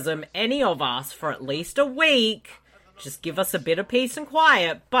ectoplasm any of us for at least a week. Just give us a bit of peace and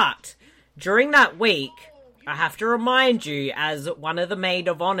quiet. But during that week, I have to remind you, as one of the maid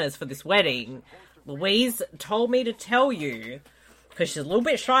of honors for this wedding, Louise told me to tell you, because she's a little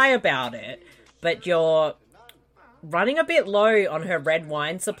bit shy about it, but you're running a bit low on her red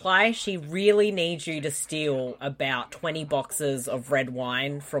wine supply. She really needs you to steal about 20 boxes of red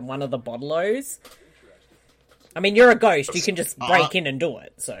wine from one of the bottle-os. I mean, you're a ghost. You can just break in and do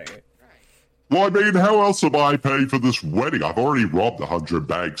it, so... Well, I mean, how else am I paying for this wedding? I've already robbed 100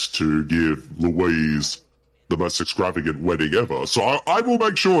 banks to give Louise the most extravagant wedding ever. So I will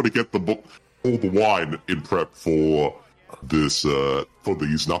make sure to get all the wine in prep for this, for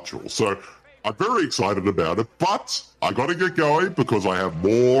these nuptials. So I'm very excited about it, but I got to get going because I have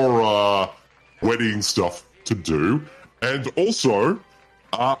more wedding stuff to do. And also,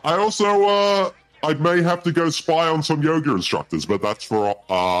 I may have to go spy on some yoga instructors, but that's for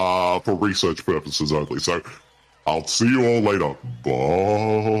research purposes only. So I'll see you all later.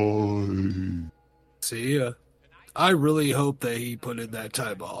 Bye. See ya. I really hope that he put in that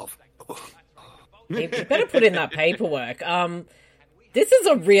time off. You better put in that paperwork. This is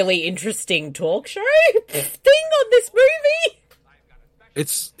a really interesting talk show thing on this movie.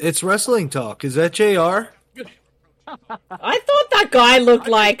 It's wrestling talk. Is that JR? I thought that guy looked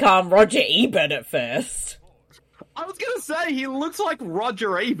like Roger Ebert at first. I was gonna say he looks like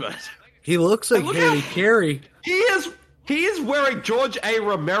Roger Ebert. He looks like Harry Carey. He is wearing George A.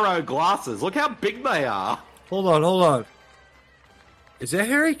 Romero glasses. Look how big they are. Hold on. Is that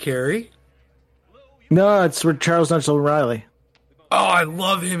Harry Carey? No, it's Charles Nunchel Riley. Oh, I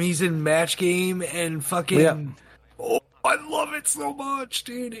love him. He's in Match Game and fucking... Yeah. Oh, I love it so much,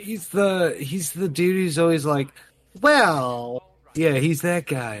 dude. He's the dude who's always like, well... Yeah, he's that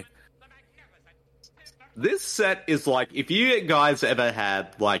guy. This set is like, if you guys ever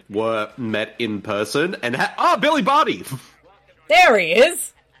were met in person and Billy Barty! There he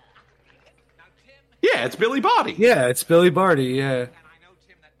is! Yeah, it's Billy Barty. Yeah, it's Billy Barty, yeah.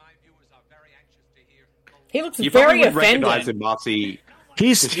 He looks You very probably would offended. recognize him, Marcy.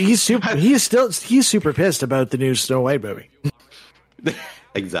 He's super pissed about the new Snow White movie.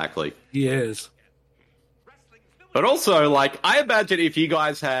 Exactly. He is. But also, I imagine if you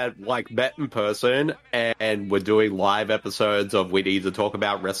guys had, met in person and were doing live episodes of We Need to Talk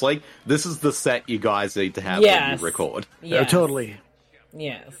About Wrestling, this is the set you guys need to have when you record. Yes. Totally.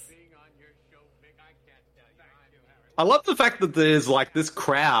 Yes. I love the fact that there's, this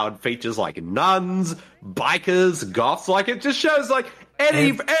crowd features, nuns, bikers, goths. It just shows,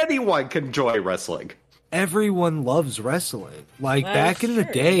 anyone can enjoy wrestling. Everyone loves wrestling. Back in the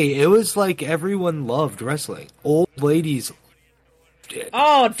day, it was everyone loved wrestling. Old ladies.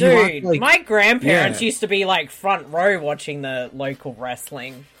 Oh, dude. My grandparents Yeah. used to be, front row watching the local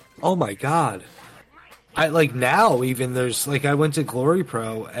wrestling. Oh my god. Now even there's I went to Glory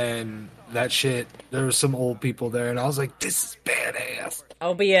Pro and that shit, there was some old people there and I was like, this is badass.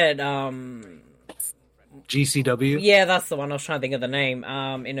 I'll be at GCW? yeah, that's the one. I was trying to think of the name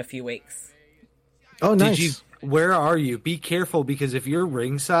in a few weeks. Oh, nice. Where are you? Be careful because if you're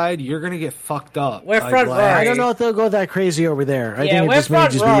ringside, you're gonna get fucked up. We're front row. I don't know if they'll go that crazy over there. I Yeah, think it we're just may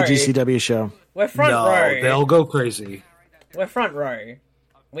front just row. be a GCW show. We're front row. They'll go crazy. We're front row.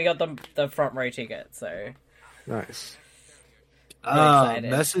 We got the front row ticket, so Nice. excited.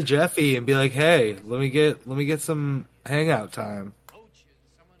 Message Effie and be like, hey, let me get some hangout time.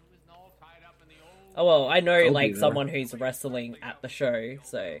 Oh well, I know I'll be there. someone who's wrestling at the show,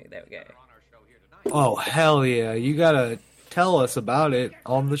 so there we go. Oh hell yeah! You gotta tell us about it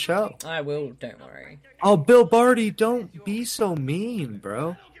on the show. I will. Don't worry. Oh, Bill Barty, don't be so mean,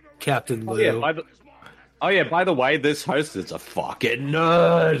 bro. Captain Lou. By the way, this host is a fucking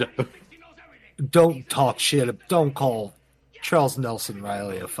nerd. Don't talk shit. Don't call Charles Nelson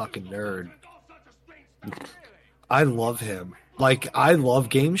Riley a fucking nerd. I love him. I love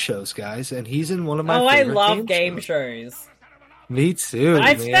game shows, guys, and he's in one of my I favorite love game shows. Me too,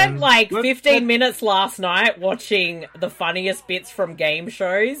 I man. spent 15 minutes last night watching the funniest bits from game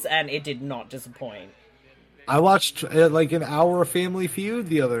shows, and it did not disappoint. I watched an hour of Family Feud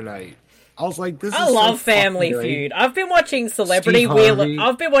the other night. I was like, "This is I so love Family fucking great. Feud. I've been watching Celebrity Steve Wheel. Harvey.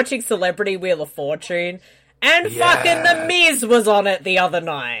 I've been watching Celebrity Wheel of Fortune, and fucking The Miz was on it the other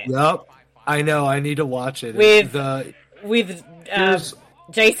night Yep, I know. I need to watch it. with There's-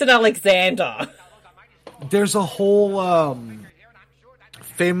 Jason Alexander. There's a whole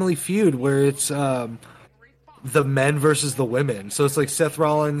Family Feud where it's the men versus the women. So it's Seth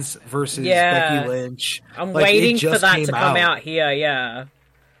Rollins versus Becky Lynch. I'm Like, it waiting for just that came to come out here. Yeah,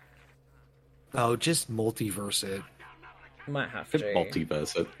 Oh, just multiverse it. might have to.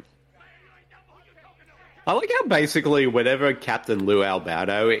 Multiverse it. I like how basically whenever Captain Lou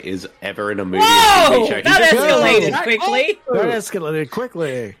Albano is ever in a movie or Whoa! TV show, he That just escalated quickly. That escalated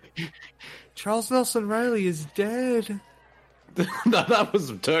quickly. Charles Nelson Riley is dead. No, that was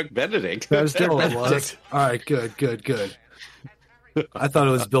Dirk Benedict. That was Dirk Oh, it Benedict. was? All right, good. I thought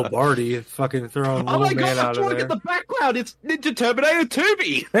it was Bill Barty fucking throwing Oh my little man god, out of look there. at the background. It's Ninja Terminator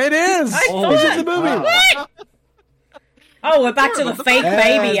Tubi. It is. I This thought- is the movie. What? Oh, we're back to the fake And-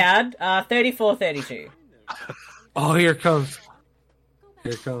 baby ad. 3432. Oh, here it comes.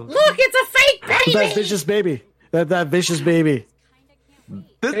 Here it comes. Look, it's a fake baby. That vicious baby. That vicious baby.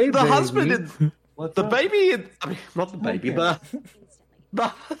 The Hey, husband baby. in the baby in, I mean, not the baby,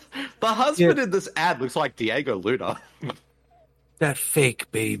 the husband in this ad looks like Diego Luna. That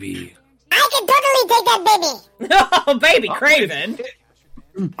fake baby. I can totally take that baby. Oh, baby Craven.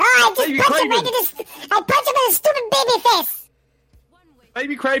 Oh, I just Baby punch him right Craven. in his. I punch him in his stupid baby face.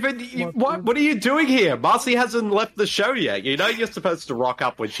 Baby Craven, what are you doing here? Marcy hasn't left the show yet. You know you're supposed to rock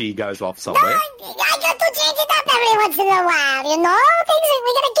up when she goes off somewhere. I got to change it up every once in a while, you know?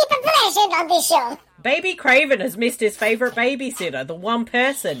 We gotta keep it fresh on this show. Baby Craven has missed his favorite babysitter, the one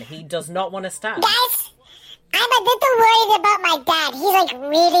person he does not want to stab. Guys, I'm a little worried about my dad. He's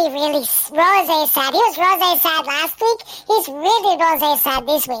really, really rosé sad. He was rosé sad last week. He's really rosé sad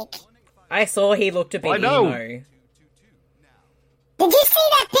this week. I saw he looked a bit I know. emo. Did you see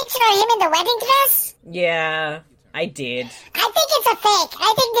that picture of him in the wedding dress? Yeah, I did. I think it's a fake.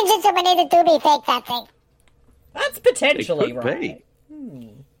 I think Ninja Terminator Tubi fake that thing. That's potentially It could right. be.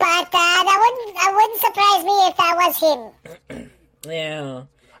 But that wouldn't surprise me if that was him. Yeah.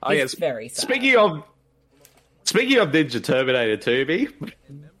 Oh, He's yes. very sad. Speaking of Ninja Terminator Tubi,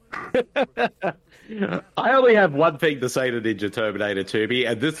 I only have one thing to say to Ninja Terminator Tubi,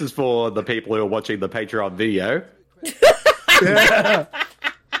 and this is for the people who are watching the Patreon video.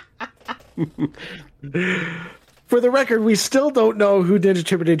 For the record, we still don't know who Ninja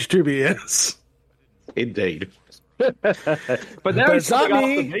Terminator Tubi is. Indeed. But now it's not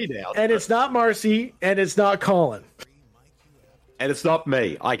me, now. and it's not Marcy, and it's not Colin. And it's not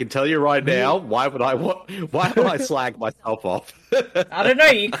me. I can tell you right now. Why would I slag myself off? I don't know.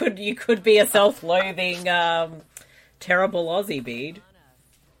 You could be a self-loathing, terrible Aussie bead.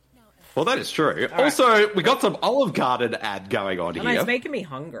 Well, that is true. All Also, we got some Olive Garden ad going on I here. know, it's making me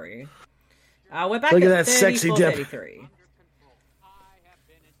hungry. We're back Look at at that sexy dip. 34:33.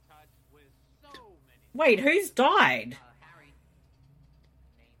 Wait, who's died?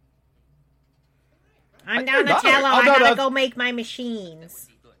 I'm Donatello. I gotta go make my machines.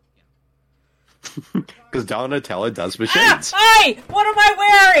 Because Donatello does machines. Hey, what am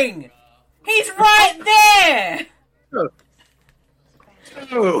I wearing? He's right there.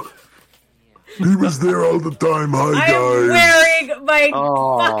 Oh. He was there all the time. Hi, I'm guys. wearing my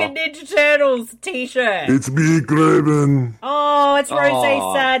fucking Ninja Turtles t-shirt. It's me, Craven. Oh, it's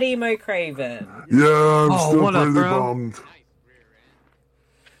Rose Sad Emo Craven. Yeah, I'm still pretty bummed.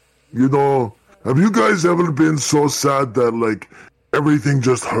 You know, have you guys ever been so sad that, like, everything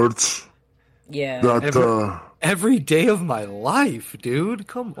just hurts? Yeah. That, every day of my life, dude.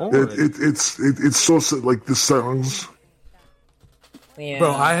 Come on. It's so sad, like, the songs. Yeah.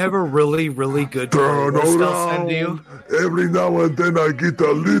 Bro, I have a really, really good Turn playlist I'll send around. you. Every now and then I get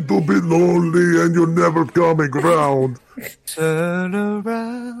a little bit lonely and you're never coming around. Turn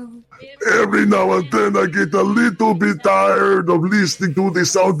around. Every now and then I get a little bit tired of listening to the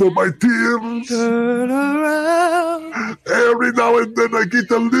sound of my tears. Turn around. Every now and then I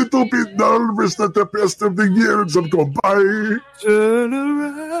get a little bit nervous that the best of the years have gone by. Turn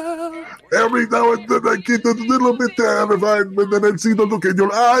around. Every now and then I get a little bit terrified when then I see the look in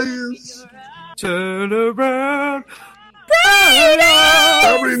your eyes. Turn around.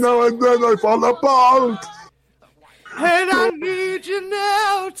 Every now and then I fall apart. And I need you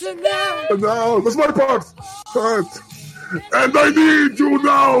now, tonight. And now, that's my part. Right. And I need you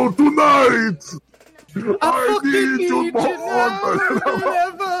now, tonight. I need you more than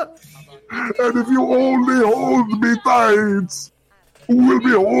ever. And if you only hold me tight, we'll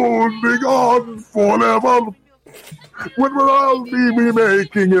be holding on forever. When we'll all be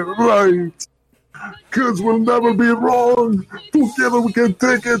making it right. 'Cause we'll never be wrong. Together we can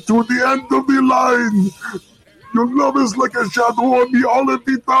take it to the end of the line. Your love is like a shadow on me all of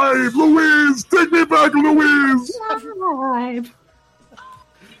the time. Louise, take me back, Louise.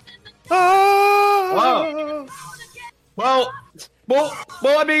 Wow. Well,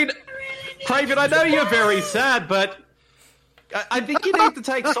 I mean, Craven, I know you're very sad, but I think you need to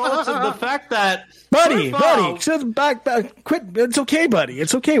take solace in the fact that... Buddy, back, quit. It's okay, buddy.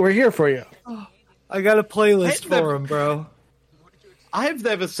 It's okay. We're here for you. I got a playlist for him, bro. I have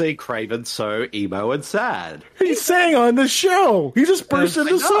never seen Craven so emo and sad. He sang on the show. He just burst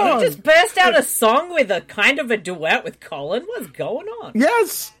into song. He just burst out a song with a kind of a duet with Colin. What's going on?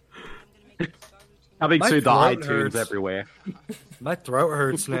 Yes. Coming My to the throat iTunes hurts. everywhere. My throat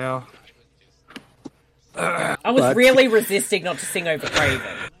hurts now. I was really resisting not to sing over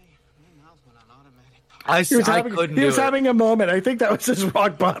Craven. He was having a moment. I think that was his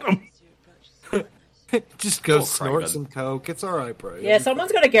rock bottom. Just go Poor snort Craven. some coke. It's all right, bro. Yeah,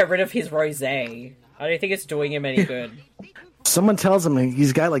 someone's got to get rid of his rosé. I don't think it's doing him any good. Someone tells him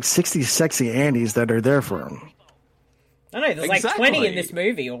he's got like 60 sexy Andes that are there for him. I know, there's like Exactly. 20 in this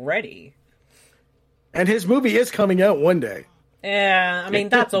movie already. And his movie is coming out one day. Yeah, I mean,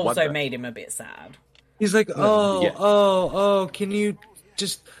 that's What also the- made him a bit sad. He's like, oh, can you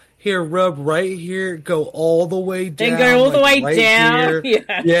just here rub right here, go all the way down, Then go all the like, way right down. here.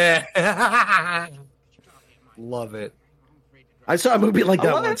 Yeah. Yeah. Love it. I saw a movie like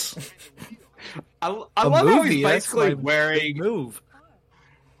that love it. once. I A love how movie, he's that's basically my wearing... move.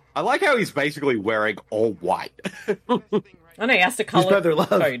 I like how he's basically wearing all white. I know, he has to color Brother Love.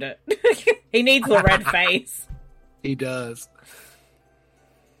 code it. He needs the red face. He does.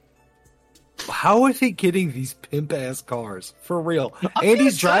 How is he getting these pimp ass cars? For real. And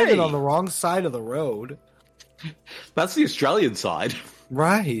he's driving on the wrong side of the road. That's the Australian side.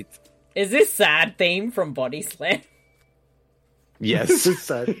 Right. Is this sad theme from Body Slam? Yes.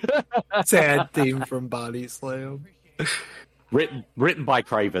 Sad theme from Body Slam. Written by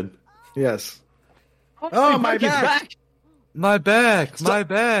Craven. Yes. Oh, my He's back. My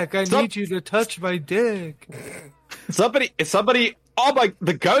back. I need you to touch my dick. Somebody,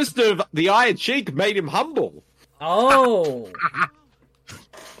 the ghost of the Iron Sheik made him humble. Oh.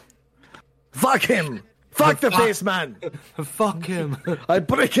 Fuck him. Fuck the face man. Fuck him. I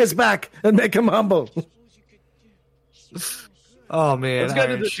break his back and make him humble. Oh man, Let's go to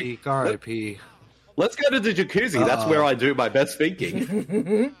Iron the- Sheik, R.I.P. Let's go to the jacuzzi. That's where I do my best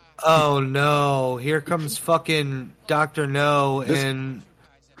thinking. Oh no, here comes fucking Dr. No and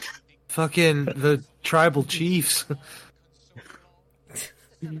fucking the tribal chiefs.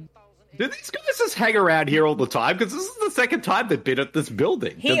 Do these guys just hang around here all the time? Because this is the second time they've been at this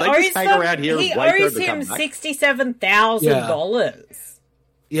building. He Do they owes just hang them- around here he and wait for owes them to him come back? $67,000.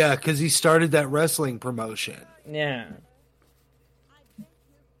 Yeah, because he started that wrestling promotion. Yeah.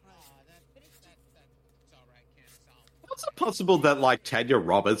 How's it possible that like Tanya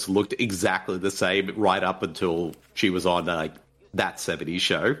Roberts looked exactly the same right up until she was on that 70s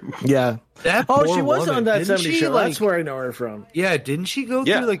show? Yeah. That Oh, poor she was woman, on that didn't 70s she, show. like- That's where I know her from. Yeah, didn't she go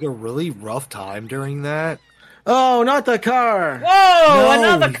Yeah. through like a really rough time during that? Oh, not the car. Whoa, No,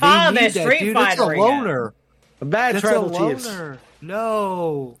 another they car, need they're that, Street dude. That's a Fighter again. loner. A bad That's tribal a chiefs. loner.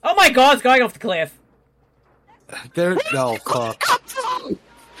 No. Oh my god, it's going off the cliff. There. No, fuck.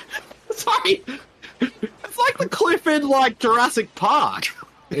 Sorry. It's like the cliff in like Jurassic Park.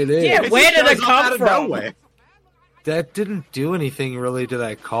 It is. Yeah, It where just did it goes up out come of from? nowhere. That didn't do anything really to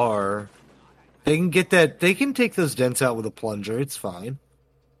that car. They can get that. They can take those dents out with a plunger. It's fine.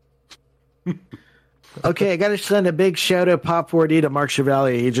 Okay, I got to send a big shout out Pop 4D to Mark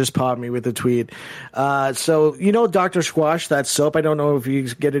Chevalier. He just popped me with a tweet. So, you know Dr. Squash, that soap? I don't know if you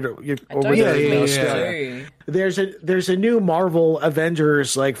get it over there in Australia. There's a new Marvel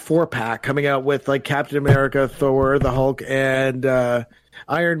Avengers like 4-pack coming out with like Captain America, Thor, the Hulk, and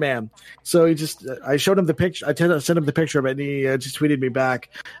Iron Man. So I showed him the picture. I sent him the picture of it, and he just tweeted me back.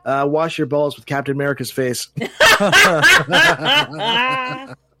 Wash your balls with Captain America's face.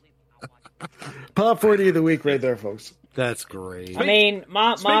 Pop 40 of the week right there, folks. That's great. I mean,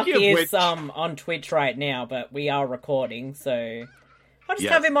 Mark Speaking of is which- on Twitch right now, but we are recording, so I'll just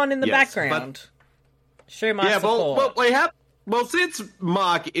Yes, have him on in the yes, background. Show my Yeah, support. well, since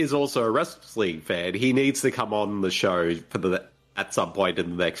Mark is also a wrestling fan, he needs to come on the show at some point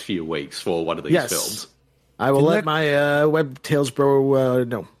in the next few weeks for one of these films. I will let my Web Tales bro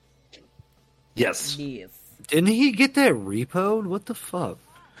know. Yes. Didn't he get that repoed? What the fuck?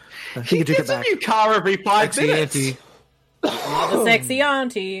 I think he took it Gets a back. new car every 5 Sexy minutes. auntie. The sexy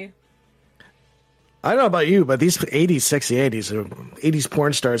auntie. I don't know about you, but these 80s sexy 80s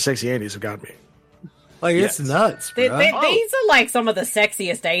porn stars sexy 80s have got me. Like, it's nuts, bro. These are like some of the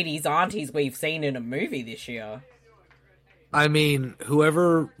sexiest 80s aunties we've seen in a movie this year. I mean,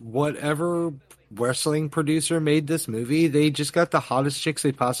 whatever wrestling producer made this movie, they just got the hottest chicks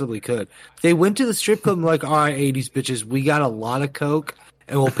they possibly could. They went to the strip club and like, all right, 80s bitches, we got a lot of coke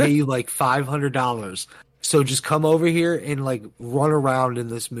and we'll pay you like $500. So just come over here and like run around in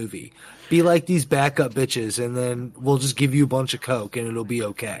this movie. Be like these backup bitches, and then we'll just give you a bunch of coke and it'll be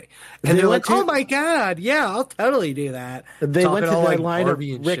okay. And they're like, oh my god, yeah, I'll totally do that. They Talking went to all, the like, line of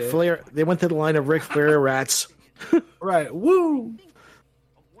Barbie and Ric shit. Flair. They went to the line of Ric Flair rats. Right. Woo.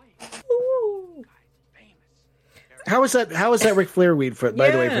 How is that Ric Flair weed? By the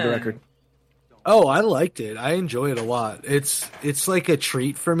way, for the Yeah. record. Oh, I liked it. I enjoy it a lot. It's like a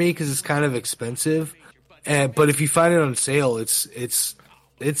treat for me because it's kind of expensive, but if you find it on sale, it's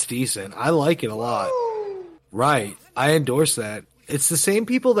decent. I like it a lot. Right, I endorse that. It's the same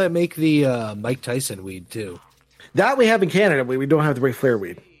people that make the Mike Tyson weed too. That we have in Canada. We don't have the Ric Flair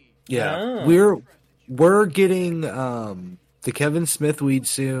weed. Yeah, Oh. we're getting the Kevin Smith weed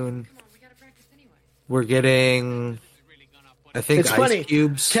soon. We're getting, I think, It's Ice funny.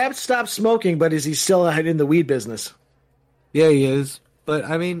 Cubes. Kev stopped smoking, but is he still in the weed business? Yeah, he is. But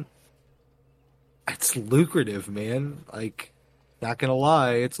I mean, it's lucrative, man. Like, not gonna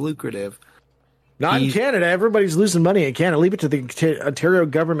lie, it's lucrative. Not in Canada. Everybody's losing money in Canada. Leave it to the Ontario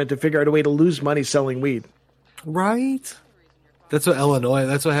government to figure out a way to lose money selling weed. Right? That's what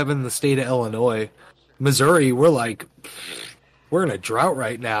happened in the state of Illinois. Missouri, we're in a drought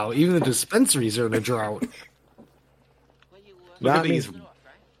right now. Even the dispensaries are in a drought. Look at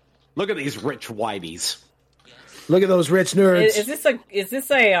these rich whiteys. Look at those rich nerds. Is this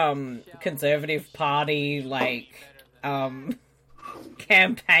a conservative party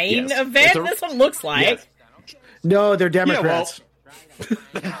campaign Yes. event? This one looks like. Yes. No, they're Democrats.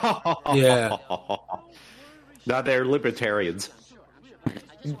 Yeah. No, they're libertarians.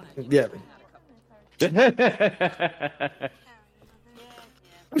 Yeah.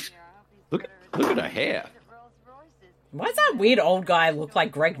 Look at her hair. Why does that weird old guy look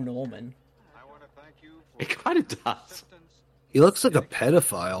like Greg Norman? It kind of does. He looks like a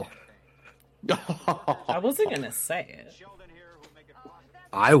pedophile. I wasn't gonna say it.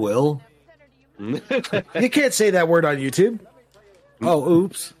 I will. You can't say that word on YouTube. Oh,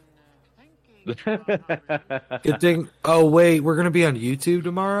 oops. Good thing. Oh, wait, we're going to be on YouTube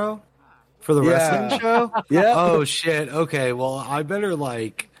tomorrow for the wrestling show? Yeah. Oh, shit. Okay, well, I better,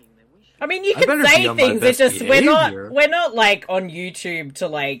 like... I mean, you I can better be say on my things. It's best just behavior. we're not like on YouTube to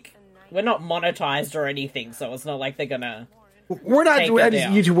like we're not monetized or anything, so it's not like they're gonna. We're not take doing it any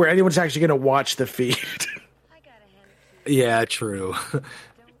down. YouTube where anyone's actually going to watch the feed. Yeah, true.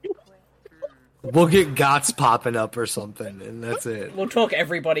 We'll get GOTS popping up or something, and that's it. We'll talk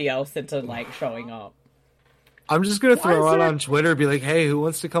everybody else into like showing up. I'm just going to throw Why is out there- on Twitter, be like, hey, who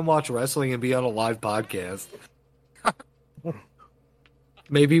wants to come watch wrestling and be on a live podcast?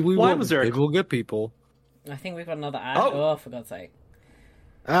 Maybe we Why will. was there a- Maybe we'll get people. I think we've got another ad. Oh. Oh, for God's sake!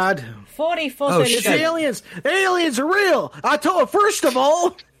 Odd. 44. Oh, It's shit. aliens. Aliens are real. I told. First of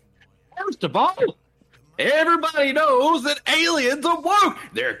all, everybody knows that aliens are woke.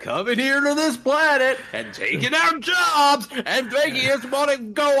 They're coming here to this planet and taking our jobs and making us want to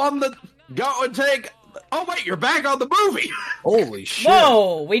go and take. Oh wait, you're back on the movie. Holy shit!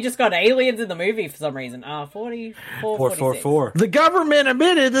 Whoa! We just got aliens in the movie for some reason. 44. 444. the government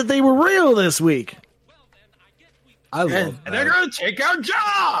admitted that they were real this week. I love And they're that. going to take our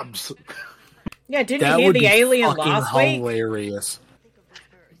jobs. Yeah, didn't That you hear would the be alien fucking last week? hilarious.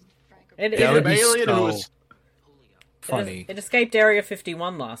 It, That would it, be alien so who's- funny. it escaped Area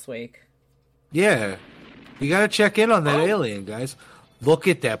 51 last week. Yeah. You gotta check in on that alien, guys. Look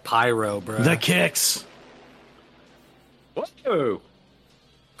at that pyro, bro. The kicks. Whoa.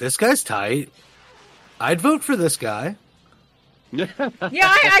 This guy's tight. I'd vote for this guy. Yeah,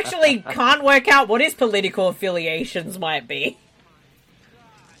 I actually can't work out what his political affiliations might be.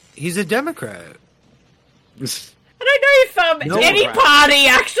 He's a Democrat. I don't know if No any crap. party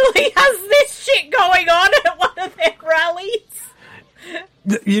actually has this shit going on at one of their rallies.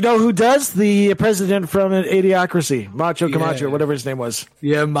 You know who does? The president from Idiocracy, Macho Camacho, Yeah. whatever his name was.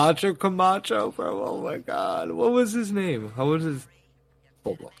 Yeah, Macho Camacho, bro. Oh my god. What was his name? How was his...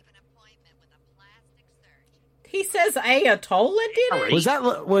 Hold on. He says Ayatollah did it? Was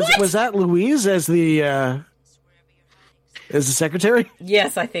that Louise as the secretary?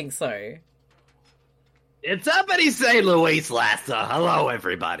 Yes, I think so. Did somebody say Luis Lasser? Hello,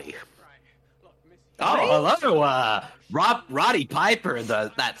 everybody. Oh, hello, Roddy Piper in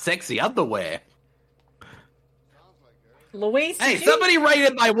that sexy underwear. Luis, Hey, did you... somebody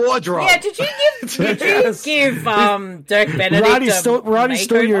raided my wardrobe. Yeah, did you give Yes. Dirk Benedict Roddy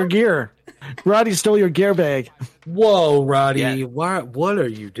stole your gear. Roddy stole your gear bag. Whoa, Roddy. Yeah. What are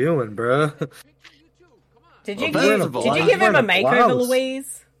you doing, bro? Did you Well, first of all, give him a makeover, blouse.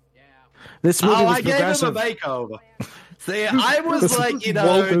 Louise? This movie was I gave him a progressive. makeover. See, I was like, you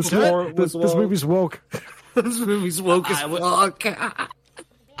know, This movie's woke. This movie's woke as fuck.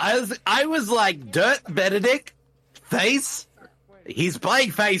 I was like, Dirt Benedict, face. He's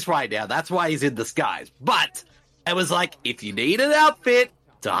playing face right now. That's why he's in disguise. But I was like, if you need an outfit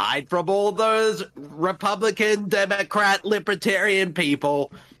to hide from all those Republican, Democrat, Libertarian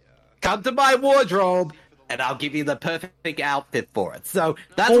people, come to my wardrobe and I'll give you the perfect outfit for it. So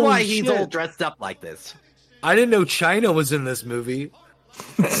that's Holy why he's shit. all dressed up like this. I didn't know China was in this movie.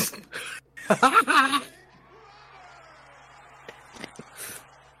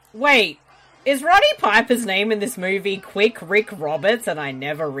 Wait, is Roddy Piper's name in this movie Quick Rick Roberts and I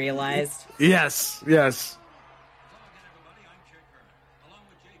never realized? Yes, yes.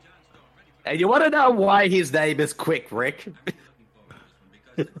 And you want to know why his name is Quick Rick?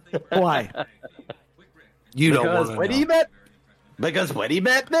 Why? You don't Because want when to he know. met, because when he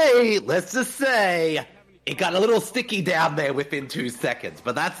met me, let's just say it got a little sticky down there within 2 seconds.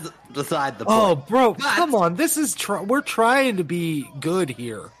 But that's beside the point. Oh, bro, But- come on. This is we're trying to be good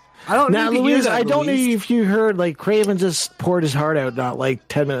here. I don't Now, need to hear Louise, that, I don't know Louise. if you heard, like, Craven just poured his heart out not like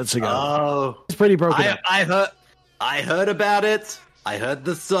 10 minutes ago. Oh, It's pretty broken up. I heard about it. I heard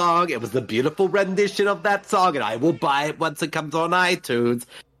the song. It was a beautiful rendition of that song, and I will buy it once it comes on iTunes.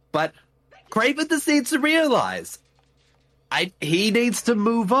 But Craven just needs to realize he needs to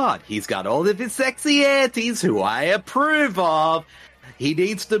move on. He's got all of his sexy aunties who I approve of. He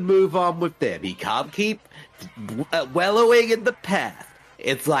needs to move on with them. He can't keep wallowing in the past.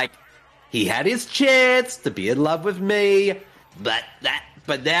 It's like he had his chance to be in love with me, but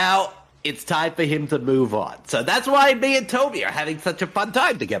now it's time for him to move on. So that's why me and Toby are having such a fun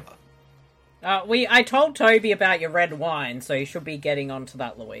time together. I told Toby about your red wine, so you should be getting onto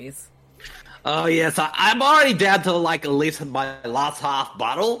that, Louise. Oh yes, I'm already down to like at least my last half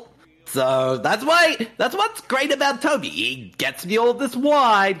bottle. So that's what's great about Toby. He gets me all this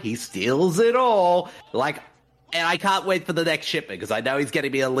wine, he steals it all. Like And I can't wait for the next shipment because I know he's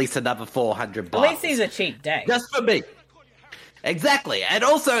getting me at least another 400 At bottles. least he's a cheap date. Just for me. Exactly. And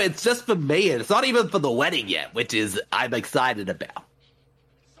also, it's just for me, and it's not even for the wedding yet, which is I'm excited about.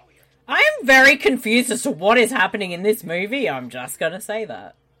 I am very confused as to what is happening in this movie. I'm just going to say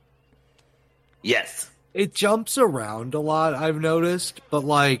that. Yes. It jumps around a lot, I've noticed, but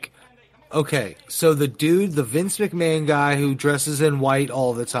like, okay, so the dude, the Vince McMahon guy who dresses in white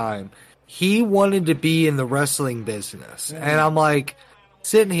all the time, he wanted to be in the wrestling business. And I'm like,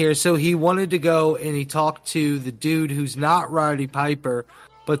 sitting here, so he wanted to go and he talked to the dude who's not Roddy Piper,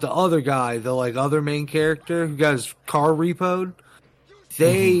 but the other guy, the like other main character who got his car repoed.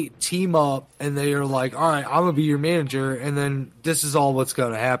 They team up and they are like, all right, I'm going to be your manager. And then this is all what's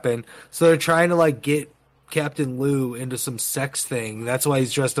going to happen. So they're trying to like get Captain Lou into some sex thing. That's why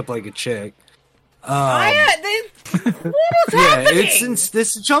he's dressed up like a chick. What was happening?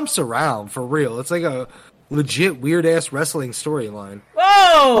 This jumps around for real. It's like a legit weird ass wrestling storyline.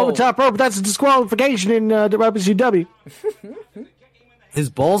 Whoa! Over top rope, that's a disqualification in WCW. His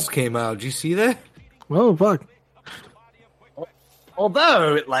balls came out. Did you see that? Oh, fuck.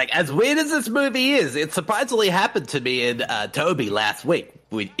 Although, like, as weird as this movie is, it surprisingly happened to me in Tubi last week,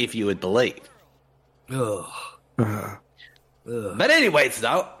 if you would believe. Ugh. But anyways,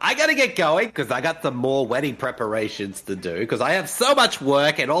 though, I gotta get going because I got some more wedding preparations to do because I have so much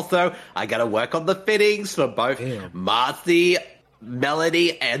work, and also I gotta work on the fittings for both Marcy,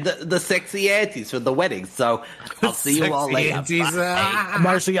 Melody, and the sexy aunties for the wedding. So I'll see you all later.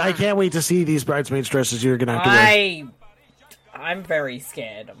 Marcy, I can't wait to see these bridesmaids dresses you're gonna have to wear. I'm very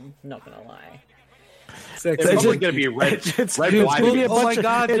scared. I'm not gonna lie. It's probably going to be red. Oh my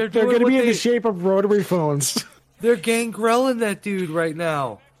god, they're going to be in the shape of rotary phones. They're gangrelling that dude right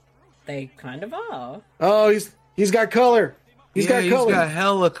now. They kind of are. Oh, he's got color. He's got color. He's got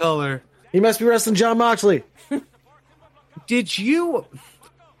hella color. He must be wrestling John Moxley. Did you?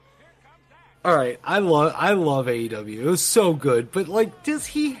 All right, I love AEW. It was so good, but like, does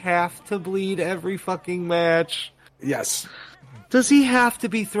he have to bleed every fucking match? Yes. Does he have to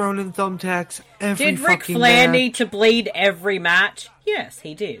be thrown in thumbtacks every Did Ric fucking Flair match? need to bleed every match? Yes,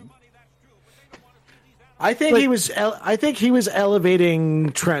 he did. I think he was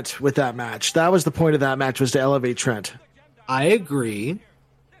elevating Trent with that match. That was the point of that match, was to elevate Trent. I agree,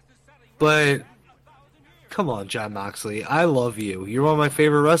 but come on, John Moxley. I love you. You're one of my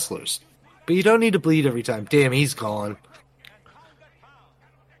favorite wrestlers, but you don't need to bleed every time. Damn, he's gone.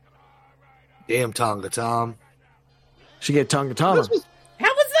 Damn, Tonga Tom. She get Tonga Tom. How was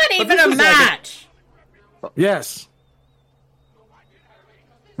that even a match? Yes.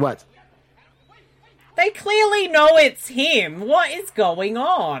 What? They clearly know it's him. What is going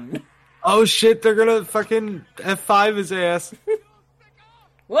on? Oh shit, they're gonna fucking F5 his ass.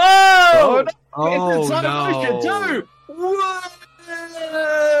 Whoa! Oh no.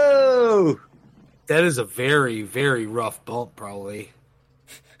 Whoa! That is a very, very rough bump, probably.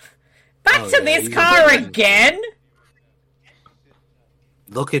 Back to this car again?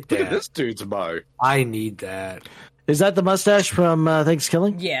 Look at that. Look at this dude's bow. I need that. Is that the mustache from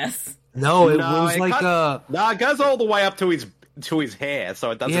Thanksgiving? Yes. No, it was like No, it goes all the way up to his hair,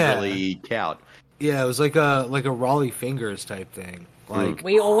 so it doesn't really count. Yeah, it was like a Raleigh Fingers type thing. Like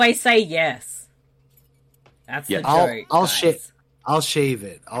we always say yes. That's the joke. I'll shave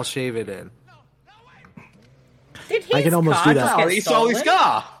it. I'll shave it in. Did I can almost do that. He stole his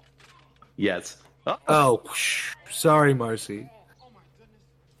car. Yes. Oh, sorry, Marcy.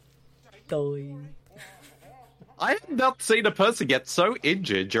 I have not seen a person get so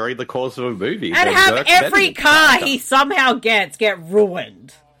injured during the course of a movie. And have every car he somehow get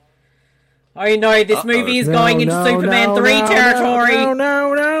ruined. Oh no, this movie is going into Superman 3 territory.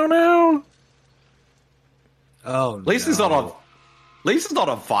 No. Oh, At least it's not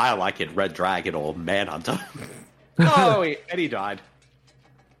on fire like in Red Dragon or Manhunter. And he died.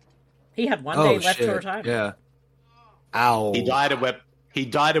 He had one day left to retire. Yeah. Ow. He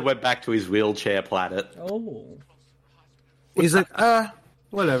died and went back to his wheelchair planet. Oh. He's like,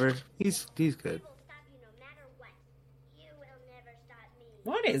 whatever. He's good.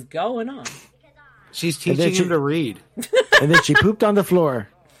 What is going on? She's teaching him to read. And then she pooped on the floor.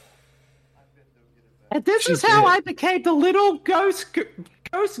 And this is how I became the little ghost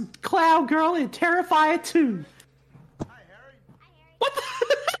clown girl in Terrifier 2. What the?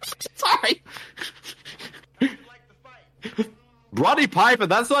 Sorry. Roddy Piper,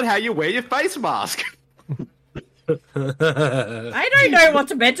 that's not how you wear your face mask. I don't know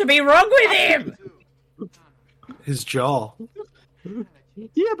what's meant to be wrong with him. His jaw.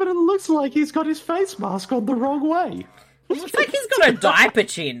 Yeah, but it looks like he's got his face mask on the wrong way. Looks like he's got a diaper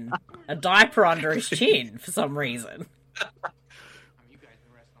chin. A diaper under his chin for some reason.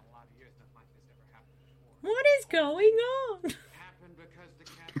 What is going on?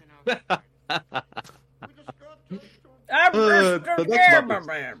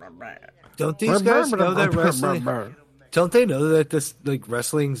 Don't these guys know that wrestling? Don't they know that this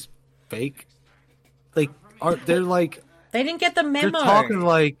wrestling's fake? They're like they didn't get the memo.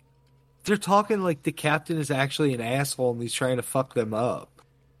 They're talking like the captain is actually an asshole and he's trying to fuck them up.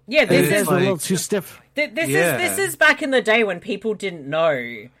 Yeah, this is a little too stiff. This is back in the day when people didn't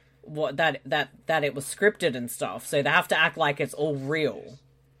know what that it was scripted and stuff, so they have to act like it's all real.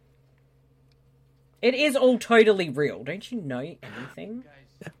 It is all totally real. Don't you know anything?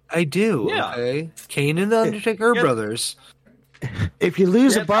 I do. Yeah. Okay. Kane and the Undertaker are brothers. If you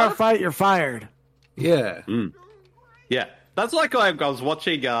lose a bar fight, you're fired. Yeah. Yeah. That's like I was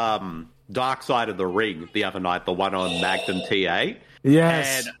watching Dark Side of the Ring the other night, the one on Magnum TA.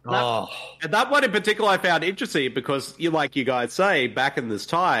 Yes. And that one in particular I found interesting because, like you guys say, back in this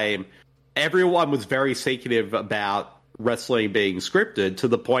time, everyone was very secretive about wrestling being scripted to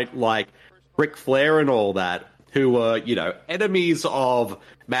the point like Ric Flair and all that, who were, enemies of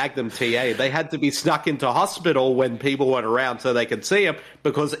Magnum TA. They had to be snuck into hospital when people weren't around so they could see them,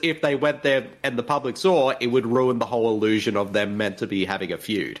 because if they went there and the public saw, it would ruin the whole illusion of them meant to be having a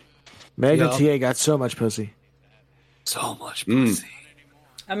feud. Magnum TA got so much pussy. So much pussy.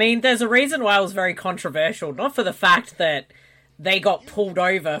 I mean, there's a reason why it was very controversial. Not for the fact that they got pulled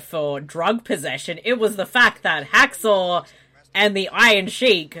over for drug possession. It was the fact that Hacksaw and the Iron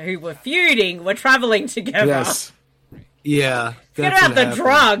Sheik, who were feuding, were traveling together. Yes. Yeah. Forget about the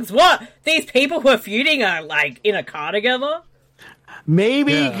drugs. What? These people who are feuding are, in a car together?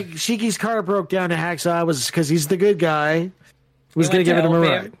 Maybe Sheiky's car broke down to Hacksaw was because he's the good guy. Was going to give him a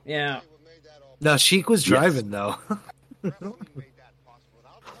ride. Yeah. No, Sheik was driving, though. Well,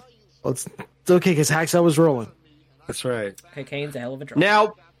 it's okay because Hacksaw was rolling. That's right. Cocaine's a hell of a drug.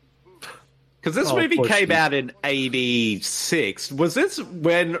 Now, because this movie came out in 86, was this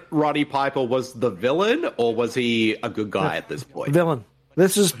when Roddy Piper was the villain, or was he a good guy at this point? Villain.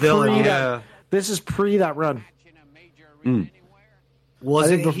 This is Villain, This is pre that run.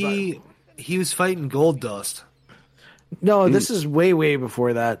 Wasn't he? He was fighting Gold Dust. No, this is way, way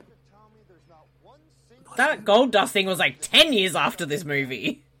before that. That Gold Dust thing was 10 years after this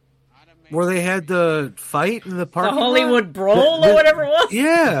movie. Where they had the fight in the parking lot? Hollywood Brawl or whatever it was?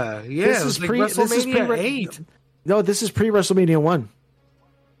 Yeah. This is WrestleMania 8. No, this is pre-WrestleMania 1.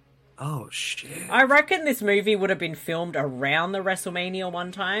 Oh, shit. I reckon this movie would have been filmed around the WrestleMania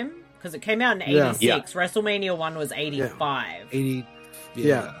 1 time, because it came out in 86. Yeah. WrestleMania 1 was 85. 80.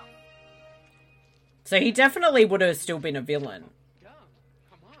 Yeah. So he definitely would have still been a villain.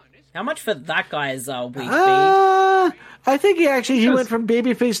 How much for that guy's weak beat? I think he went from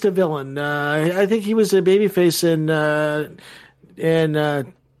babyface to villain. I think he was a babyface in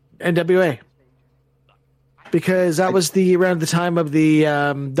NWA. Because that was around the time of the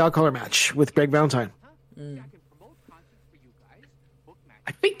dog collar match with Greg Valentine.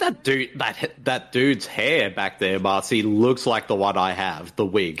 I think that dude's hair back there, Marcy, looks like the one I have, the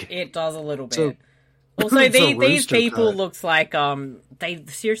wig. It does a little bit. So, also, these people looks like they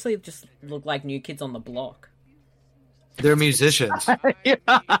seriously just look like New Kids on the Block. They're musicians.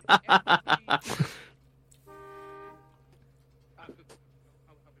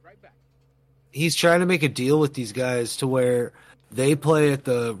 He's trying to make a deal with these guys to where they play at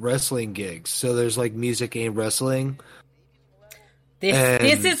the wrestling gigs. So there's music and wrestling.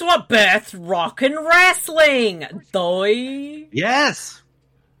 This is what birthed rock and wrestling, doy. Yes.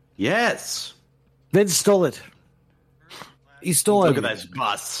 Vince stole it. He stole it. Look at those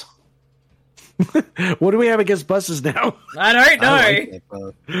busts. What do we have against buses now? I don't know.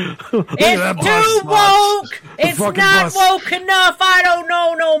 It's too woke. It's not woke enough. I don't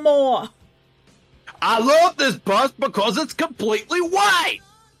know no more. I love this bus because it's completely white.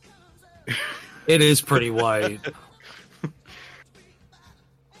 It is pretty white.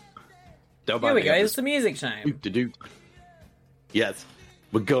 Here we go. It's the music time. Yes.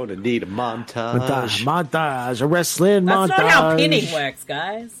 We're going to need a montage. A wrestling montage. That's not how pinning works,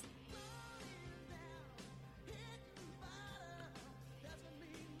 guys.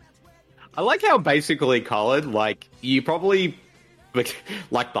 I like how basically, Colin, you probably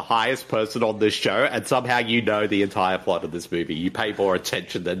like the highest person on this show, and somehow you know the entire plot of this movie. You pay more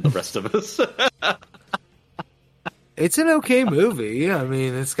attention than the rest of us. It's an okay movie. I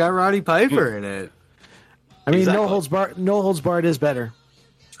mean, it's got Roddy Piper in it. I mean, No Holds Barred is better.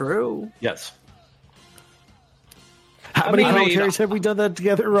 True. Yes. How many commentaries have we done that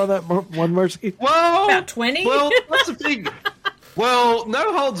together on that one Mercy? Well, about 20. Well, that's the thing. Well,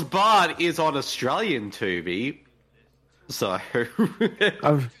 No Holds Barred is on Australian Tubi, so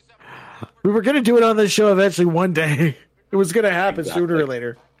we were going to do it on this show eventually one day. It was going to happen sooner or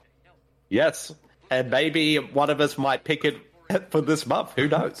later. Yes, and maybe one of us might pick it for this month. Who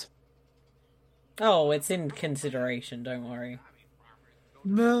knows? Oh, it's in consideration. Don't worry.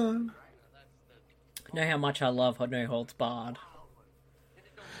 No. Know how much I love No Holds Barred.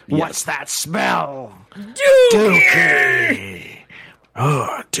 What's that smell? Dookie!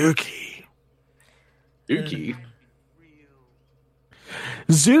 Oh, Dookie. Dookie.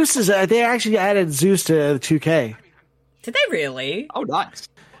 Zeus is. They actually added Zeus to 2K. Did they really? Oh, nice.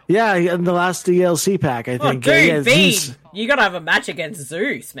 Yeah, in the last DLC pack, I think. Dude, yeah, Veen, Zeus. you gotta have a match against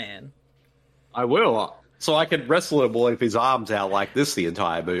Zeus, man. I will, so I can wrestle him with his arms out like this the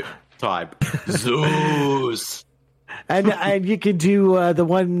entire time. Zeus. And you can do the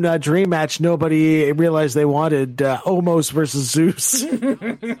one dream match nobody realized they wanted, Omos versus Zeus.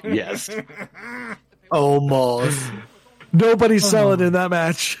 Yes. Almost. Nobody's selling in that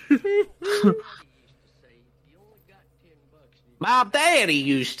match. My daddy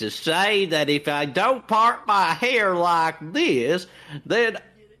used to say that if I don't part my hair like this, then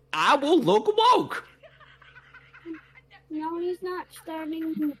I will look woke. No, he's not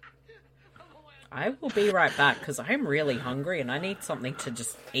starting. I will be right back because I'm really hungry and I need something to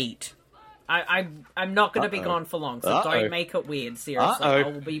just eat. I'm not going to be gone for long, so don't make it weird. Seriously, I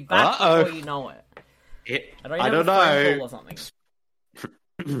will be back before you know it. I don't know. Or something.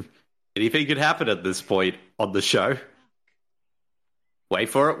 Anything could happen at this point on the show. Wait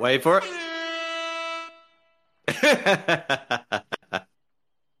for it. Wait for it.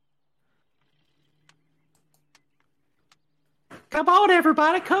 Come on,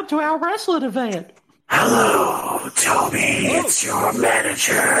 everybody, come to our wrestling event. Hello, Toby. It's your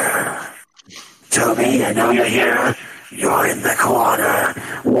manager. Toby, I know you're here. You're in the corner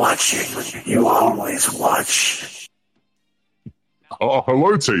watching. You always watch. Oh,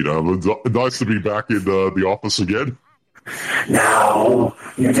 hello, Tina. Nice to be back in the office again. No,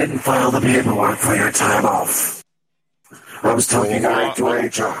 you didn't file the paperwork for your time off. I was told you got to a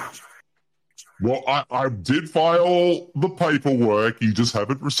job. Well, I did file the paperwork. You just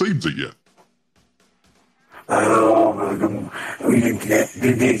haven't received it yet. We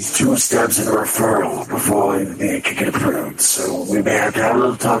need 2 steps in a referral before it can get approved. So we may have to have a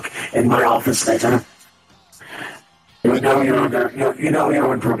little talk in my office later. You know you're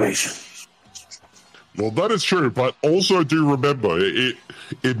on probation. Well, that is true, but also do remember, it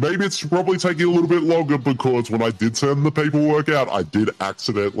maybe it's probably taking a little bit longer because when I did send the paperwork out, I did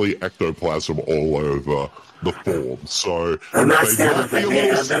accidentally ectoplasm all over the form. So and that's the other thing.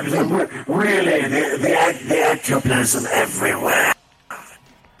 Really, the ectoplasm everywhere.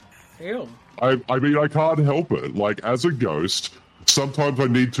 Ew. I mean, I can't help it. Like, as a ghost, sometimes I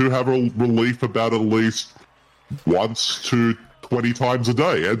need to have a relief about at least once to 20 times a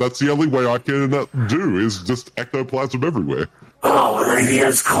day, and that's the only way I can do is just ectoplasm everywhere. Oh,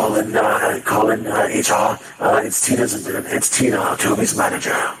 here's Colin HR. It's Tina, Toby's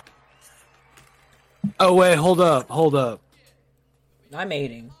manager. Oh, wait, hold up. I'm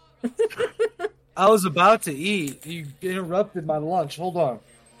eating. I was about to eat. You interrupted my lunch. Hold on.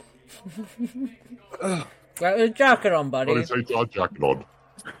 Got your jacket on, buddy. Got his HR jacket on.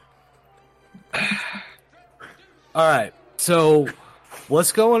 All right. So,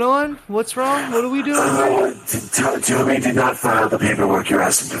 what's going on? What's wrong? What are we doing? Toby did not file the paperwork you're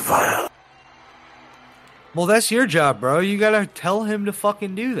asking to file. Well, that's your job, bro. You gotta tell him to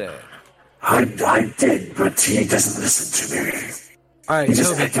fucking do that. I did, but he doesn't listen to me. All right,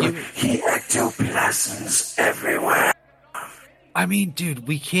 Toby. He ectoplasms everywhere. I mean, dude,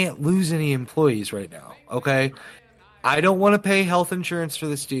 we can't lose any employees right now, okay? I don't want to pay health insurance for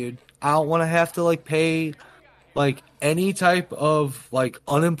this dude. I don't want to have to, pay... any type of,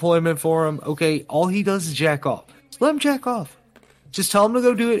 unemployment for him. Okay, all he does is jack off. Just let him jack off. Just tell him to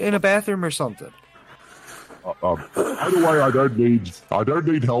go do it in a bathroom or something. By the way, I don't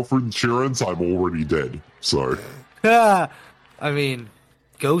need health insurance. I'm already dead. So. I mean,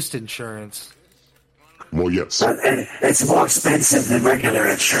 ghost insurance. Well, yes. It's more expensive than regular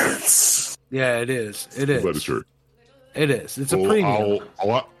insurance. Yeah, it is. It is. That is true. It is. It's a premium.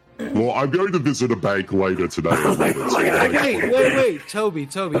 Well, I'm going to visit a bank later today. Wait, Toby,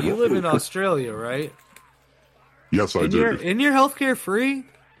 you live in Australia, right? Yes, I do. Isn't your healthcare free?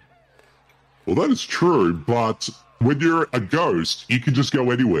 Well, that is true, but when you're a ghost, you can just go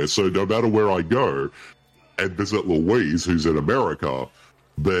anywhere. So no matter where I go and visit Louise, who's in America,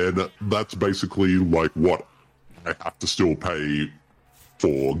 then that's basically I have to still pay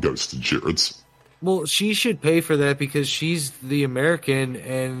for ghost insurance. Well, she should pay for that because she's the American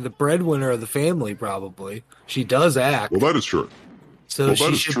and the breadwinner of the family, probably. She does act. Well, that is true. So Well, she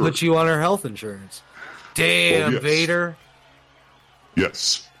that is should true. put you on her health insurance. Damn, Well, yes. Vader.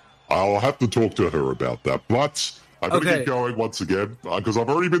 Yes. I'll have to talk to her about that. But I better Okay. get going once again because I've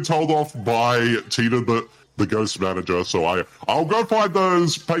already been told off by Tina, the ghost manager. So I'll go find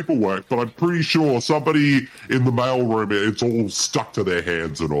those paperwork, but I'm pretty sure somebody in the mailroom, it's all stuck to their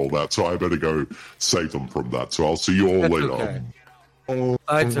hands and all that. So I better go save them from that. So I'll see you all That's later. okay. Oh,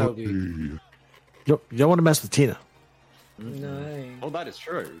 Bye, Toby. You don't want to mess with Tina. No. Oh, that is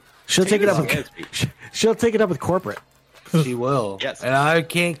true. She'll take it up. Tina's She'll take it up with corporate. She will. Yes. And I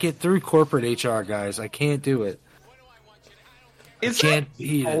can't get through corporate HR, guys. I can't do it. Is I can't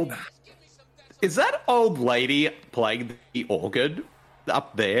beat it. Is that old lady playing the organ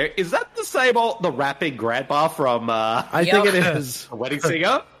up there? Is that the same old, the rapping grandpa from, I think it is. The Wedding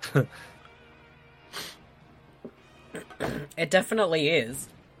Singer? It definitely is.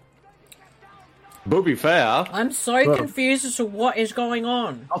 Booby fair. I'm so confused as to what is going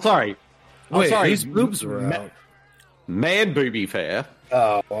on. Oh, sorry. Wait, sorry. whose boobs were out? Man booby fair.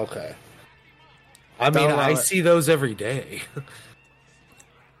 Oh, okay. I mean, Don't I allow it. see those every day.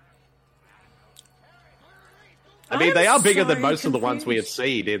 I mean, they are I'm bigger so than most of the ones we have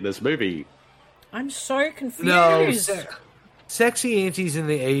confused. seen in this movie. I'm so confused. No, sexy aunties in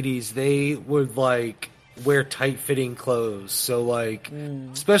the 80s, they would, like, wear tight-fitting clothes. So, like,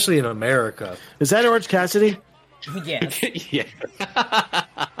 especially in America. Is that Orange Cassidy? Yes. Yeah.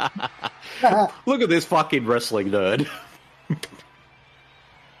 Look at this fucking wrestling nerd.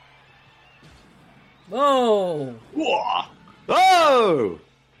 Whoa. Whoa! Oh!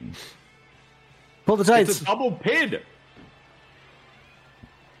 Pull the tights. It's a double pin.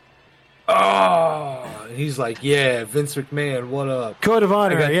 Oh, and he's like, yeah, Vince McMahon, what up? Code of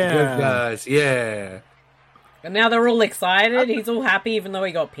honor, I got the yeah. good guys, yeah. And now they're all excited. He's all happy even though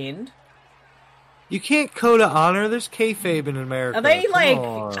he got pinned. You can't code of honor. There's kayfabe in America. Are they Come like,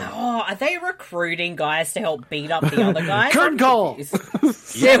 on. are they recruiting guys to help beat up the other guys? Curtain call.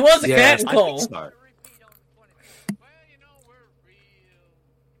 Yeah, it was a Yes, curtain I call. think so.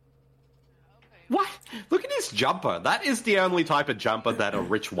 What? Look at his jumper. That is the only type of jumper that a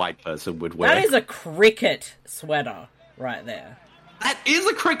rich white person would wear. That is a cricket sweater right there. That is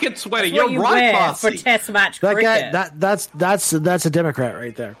a cricket sweater. That's what You're you right, wear Marcy. for test match That cricket. guy. That's a Democrat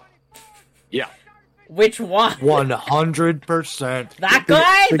right there. Yeah. Which one? 100%. That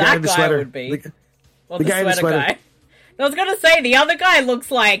guy? The guy That in the guy sweater. would be. Well, the the guy in the sweater sweater. guy. I was gonna say, the other guy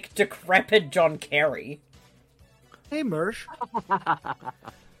looks like decrepit John Kerry. Hey, Mersh.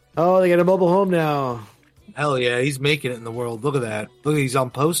 Oh, they got a mobile home now. Hell yeah, he's making it in the world. Look at that. Look, he's on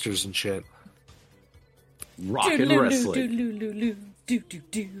posters and shit. Rockin' wrestling.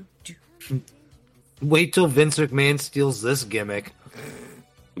 Wait till Vince McMahon steals this gimmick.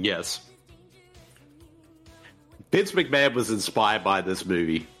 Yes. Vince McMahon was inspired by this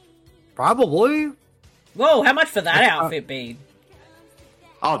movie. Probably. Whoa, how much for that outfit be?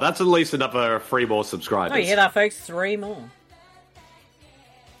 Oh, that's at least another 3 more subscribers. Oh, you hear that, folks? 3 more.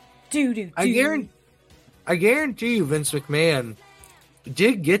 I guarantee you Vince McMahon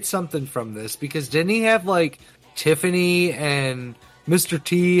did get something from this because didn't he have like Tiffany and Mr.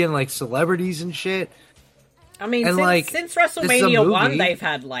 T and like celebrities and shit? I mean, And, since, like, since this is a WrestleMania 1, movie. they've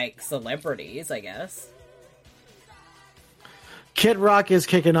had, like, celebrities, I guess. Kid Rock is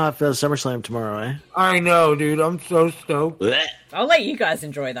kicking off SummerSlam tomorrow, eh? I know, dude. I'm so stoked. I'll let you guys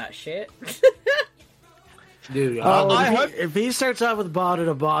enjoy that shit. Dude, If he starts off with Ball to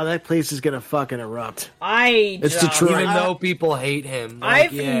the Ball, that place is gonna fucking erupt. It's Detroit. Even though people hate him. Like,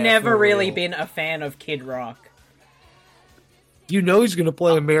 I've yeah, never for really real. been a fan of Kid Rock. You know he's gonna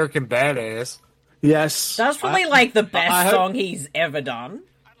play American Badass. Yes. That's probably like the I best hope- song he's ever done.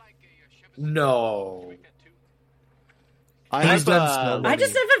 No. I just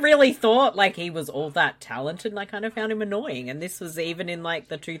never really thought like he was all that talented, and I kind of found him annoying. And this was even in like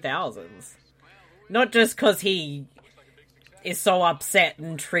the 2000s, not just because he is so upset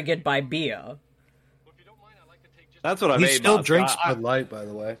and triggered by beer. That's what I He mean. still Mark. drinks Bud Light, by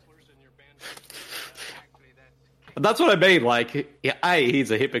the way. That's what I mean. Like, A,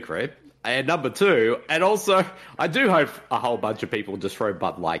 he's a hypocrite. And number 2, and also, I do hope a whole bunch of people just throw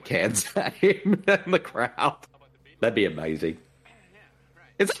Bud Light cans at him in the crowd. That'd be amazing.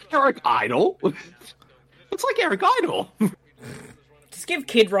 Is that Eric Idle? It's like Eric Idle. Just give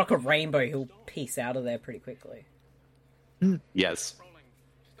Kid Rock a rainbow; he'll piece out of there pretty quickly. Yes.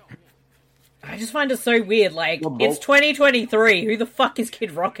 I just find it so weird. Like, it's 2023. Who the fuck is Kid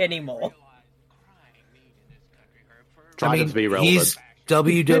Rock anymore? trying to be relevant. He's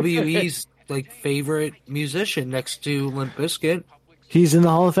WWE's like favorite musician next to Limp Bizkit. He's in the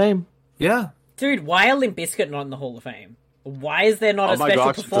Hall of Fame. Yeah. Dude, why are Limp Bizkit not in the Hall of Fame? Why is there not a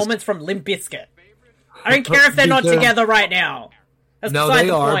special performance from Limp Bizkit? I don't care if they're not together right now. That's No, beside they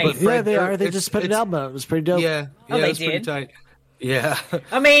the are, point. but Yeah, they are. They just put an album out. It was pretty dope. Yeah, Oh, they it's pretty did? tight. Yeah.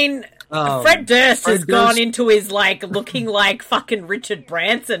 I mean, Fred Durst has gone into his, like, looking like fucking Richard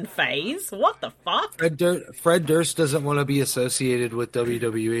Branson phase. What the fuck? Fred Durst doesn't want to be associated with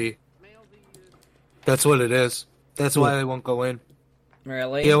WWE. That's what it is. That's why they won't go in.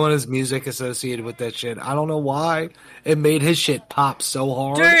 Really? He don't want his music associated with that shit. I don't know why. It made his shit pop so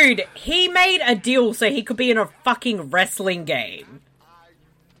hard. Dude, he made a deal so he could be in a fucking wrestling game.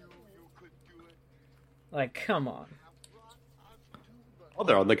 Like, come on. Oh,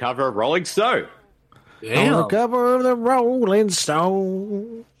 they're on the cover of Rolling Stone. On the cover of the Rolling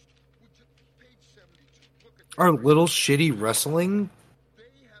Stone. Our little shitty wrestling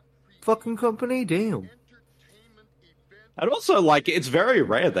fucking company? Damn. And also, like, it's very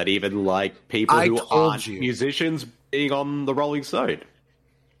rare that even, like, people who aren't musicians being on the Rolling Stone.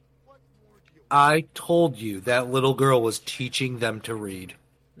 I told you that little girl was teaching them to read.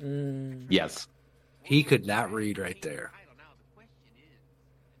 Yes. He could not read right there.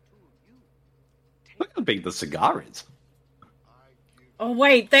 Look how big the cigar is. Oh,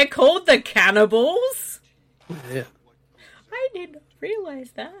 wait, they're called the Cannibals? Yeah. I didn't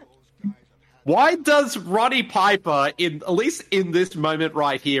realize that. Why does Roddy Piper, at least in this moment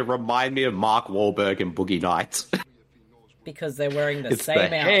right here, remind me of Mark Wahlberg and Boogie Nights? Because they're wearing the It's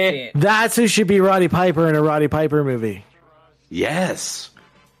same the outfit. That's who should be Roddy Piper in a Roddy Piper movie. Yes.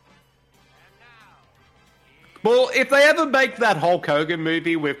 Well, if they ever make that Hulk Hogan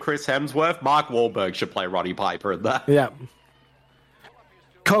movie with Chris Hemsworth, Mark Wahlberg should play Roddy Piper in that. Yeah.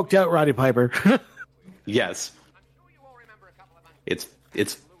 Coked out Roddy Piper. Yes.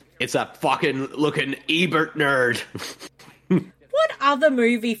 It's a fucking looking Ebert nerd. What other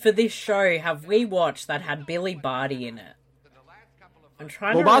movie for this show have we watched that had Billy Barty in it? I'm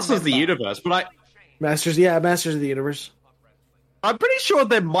trying to Masters of the remember. Universe, but Masters of the Universe. I'm pretty sure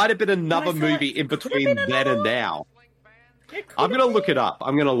there might have been another movie in between then and now. I'm gonna look it up.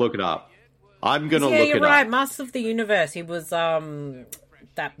 I'm gonna look it up. Yeah, you're right. Masters of the Universe. He was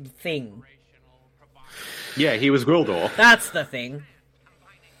that thing. Yeah, he was Gwildor. That's the thing.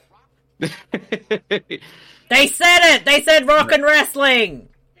 They said it! They said rock and wrestling!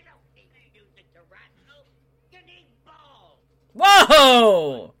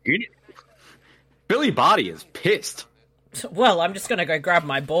 Whoa! Billy Barty is pissed. Well, I'm just gonna go grab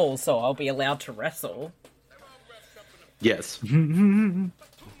my ball so I'll be allowed to wrestle. Yes. You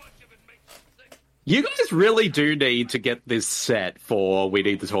guys really do need to get this set for We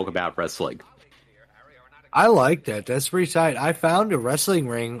Need to Talk About Wrestling. I like that. That's pretty tight. I found a wrestling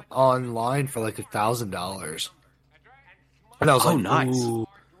ring online for like $1,000. And I was like, nice. ooh,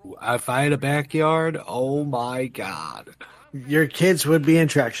 if I had a backyard, oh my God. Your kids would be in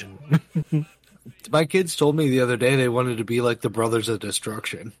traction. My kids told me the other day they wanted to be like the Brothers of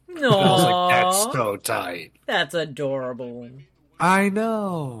Destruction. Aww. And I was like, that's so tight. That's adorable. I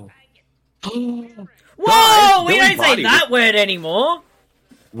know. Whoa! We don't say that word anymore.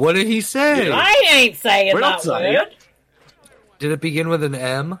 What did he say? I ain't saying that word. Did it begin with an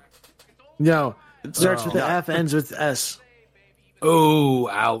M? No. It starts with the F, ends with S. Oh,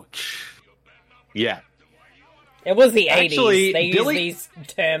 ouch. Yeah. It was the 80s. Actually, They Billy- use these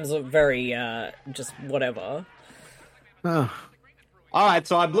terms very, just whatever. Oh. Alright,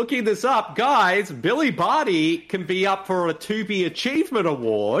 so I'm looking this up. Guys, Billy Barty can be up for a Tubi Achievement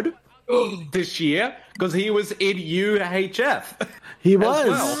Award this year because he was in UHF. He was.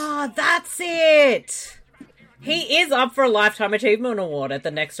 Ah, that's it! He is up for a Lifetime Achievement Award at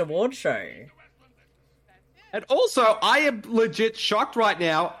the next award show. And also, I am legit shocked right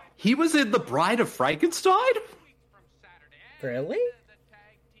now. He was in The Bride of Frankenstein? Really?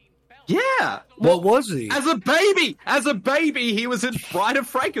 Yeah. What was he? As a baby, he was in Bride of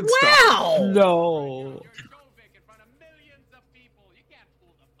Frankenstein. Wow! No.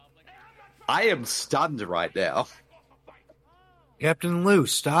 I am stunned right now. Captain Lou,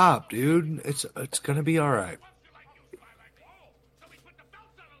 stop, dude. It's gonna be alright.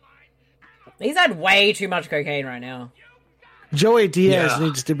 He's had way too much cocaine right now. Joey Diaz Yeah.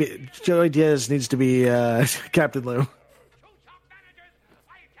 needs to be Captain Lou.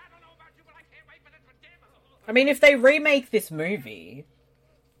 I mean, if they remake this movie,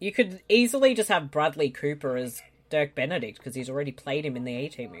 you could easily just have Bradley Cooper as Dirk Benedict because he's already played him in the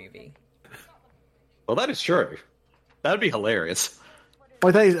A-Team movie. Well, that is true. That would be hilarious.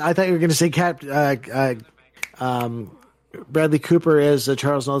 I thought you were going to say Bradley Cooper as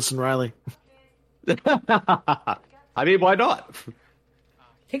Charles Nelson Riley. I mean, why not?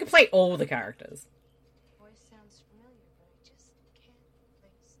 He could play all the characters.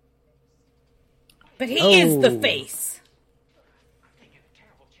 But he is the face.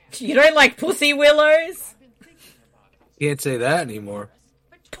 You don't like Pussy Willows? Can't say that anymore.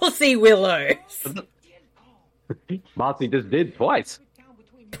 Pussy Willows. Marcy just did twice.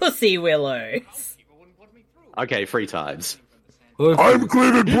 Pussy Willows. Okay, 3 times. I'm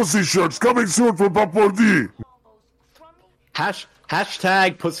cleaning pussy shirts coming soon from Papordi.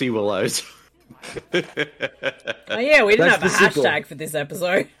 Hashtag Pussy Willows. Oh yeah, we didn't have a hashtag for this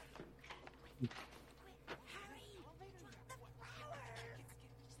episode.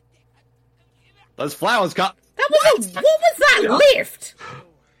 Those flowers got... What was that lift?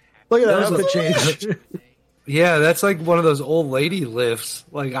 Look at that outfit change. Yeah, that's like one of those old lady lifts.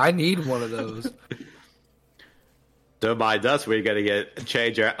 Like, I need one of those. Don't mind us, we're going to get a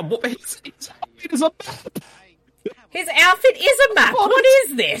change. His outfit is a map. What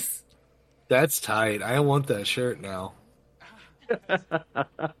is this? That's tight. I want that shirt now.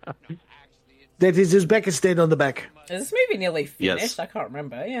 That is Uzbekistan on the back. Is this movie nearly finished? Yes. I can't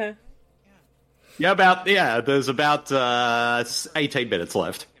remember. Yeah. There's about 18 minutes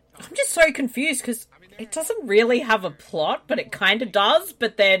left. I'm just so confused because it doesn't really have a plot, but it kind of does.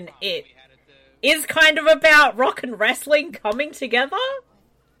 But then it is kind of about rock and wrestling coming together.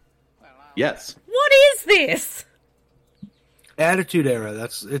 Yes. What is this? Attitude Era.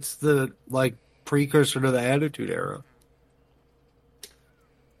 It's the like precursor to the Attitude Era.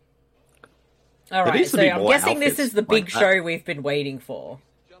 All right, so I'm guessing this is the big show we've been waiting for.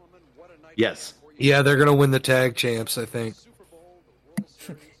 Yes. Yeah, they're gonna win the tag champs, I think.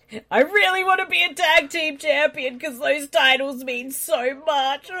 I really want to be a tag team champion because those titles mean so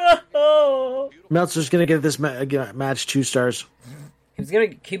much. Oh. Meltzer's gonna give this match 2 stars.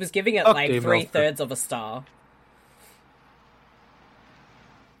 He was giving it like 3/3 of a star.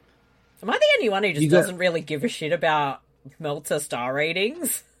 Am I the only one who just doesn't really give a shit about Meltzer star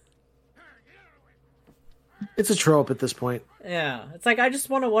ratings? It's a trope at this point. Yeah, it's like I just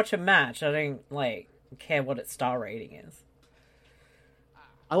want to watch a match. I don't care what its star rating is.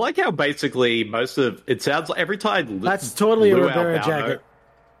 I like how basically most of it sounds like every time. That's totally Lou a Rivera Albano, jacket.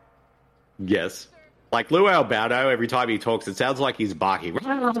 Yes, like Lou Albano. Every time he talks, it sounds like he's barking. They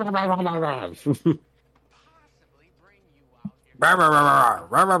don't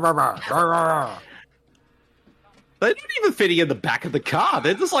even fit in the back of the car.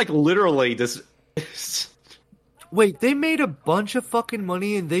 They're just like literally just. Wait, they made a bunch of fucking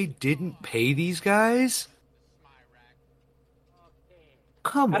money and they didn't pay these guys?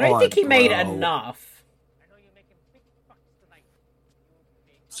 Come on, I don't think he made bro. enough.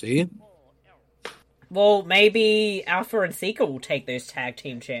 See? Well, maybe Alpha and Seeker will take those tag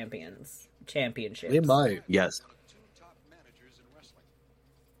team championships. They might. Yes.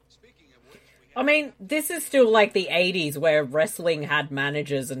 I mean, this is still like the 80s where wrestling had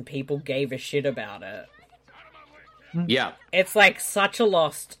managers and people gave a shit about it. Yeah. It's like such a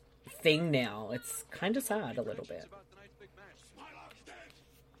lost thing now. It's kind of sad a little bit.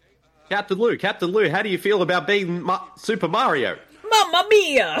 Captain Lou, how do you feel about being Super Mario? Mamma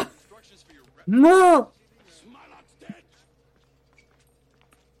mia! No!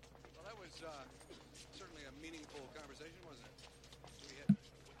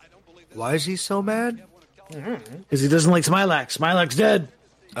 Why is he so mad? Because he doesn't like Smilax. Smilax dead.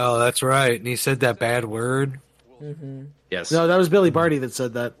 Oh, that's right. And he said that bad word. Mm-hmm. Yes. No, that was Billy Barty that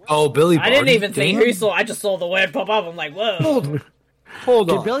said that. Oh, Billy Barty. I didn't even see who saw. I just saw the word pop up. I'm like, whoa. Hold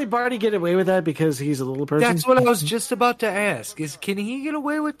Did on. Billy Barty get away with that because he's a little person? That's what I was just about to ask. Can he get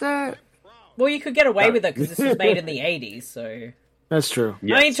away with that? Well, you could get away with it because this was made in the 80s, so... That's true.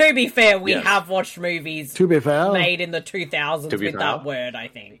 Yes. I mean, to be fair, we have watched movies made in the 2000s with that word, I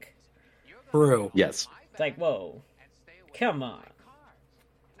think. True. Yes. It's like, whoa. Come on.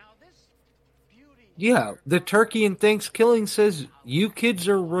 Yeah, the turkey in Thanksgiving says, you kids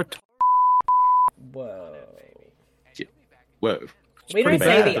are retarded. Whoa. Whoa. We don't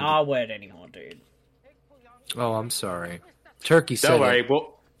say the R word anymore, dude. Oh, I'm sorry. Turkey said Don't worry. it.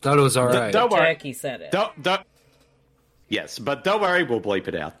 We'll, Thought it was all right. Don't worry. Turkey said it. Don't. Yes, but don't worry, we'll bleep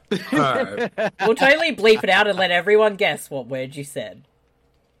it out. All right. We'll totally bleep it out and let everyone guess what word you said.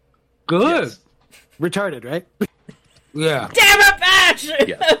 Good. Yes. Retarded, right? Yeah. Damn it, Batch!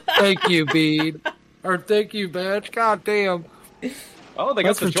 Yes. Thank you, Bede. Or thank you, Batch. God damn. Oh, they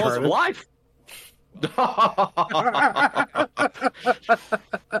got the choice of life.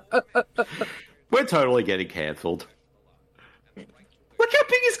 We're totally getting cancelled. Look how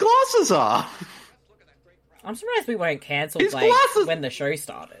big his glasses are. I'm surprised we weren't cancelled His like glasses- when the show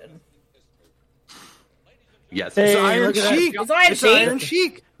started. Yes. Hey, It's Iron look at that. Sheik. It's Iron It's Sheik. Iron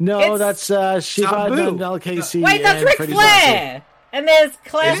Sheik. No, It's that's Shiva Sabu. and LKC. Wait, that's and Ric Freddie Flair! And there's Is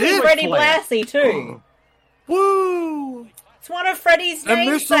classic it? Freddie Flair. Blassie too. Woo! It's one of Freddie's And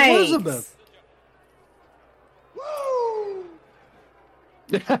Miss namesakes. Elizabeth.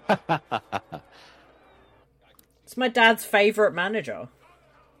 It's my dad's favorite manager.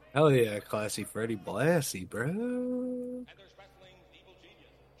 Hell yeah, classy Freddie Blassie, bro.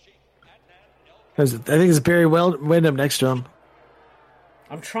 I think it's Barry Windham next to him.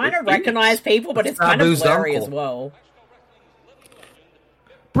 I'm trying to recognize people, but it's kind of Sabu's blurry uncle. as well.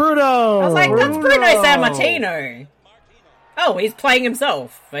 Bruno! I was like, that's Bruno San Martino. Oh, he's playing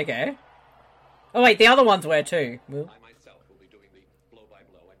himself. Okay. Oh wait, the other ones were too. Blow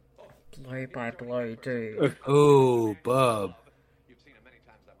by blow, dude. Oh, bub.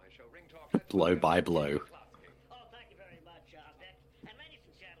 Blow by blow.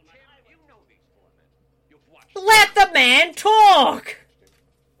 Let the man talk!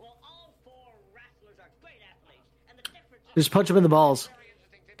 Just punch him in the balls.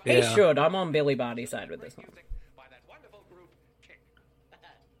 He Yeah. should. I'm on Billy Barty's side with this one.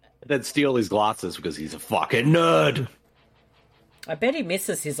 And then steal his glasses because he's a fucking nerd. I bet he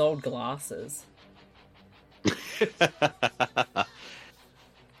misses his old glasses.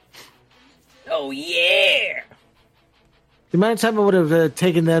 Oh yeah! The amount of time it would have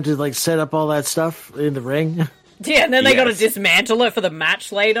taken them to like set up all that stuff in the ring. Yeah, and then they got to Yes. dismantle it for the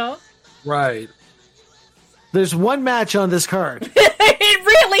match later. Right. There's one match on this card. It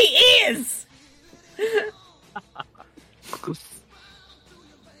really is!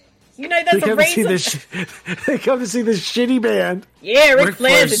 You know, They there's a come, to see reason. this, they come to see this shitty band. Yeah, Ric Ric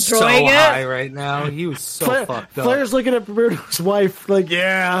Flair's so enjoying high it. right now. He was so fucked up. Flair's looking at Bruno's wife like,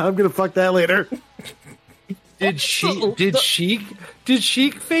 yeah, I'm gonna fuck that later. Did Sheik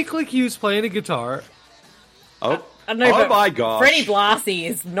fake like he was playing a guitar? Oh, I know, oh but my gosh. Freddie Blassie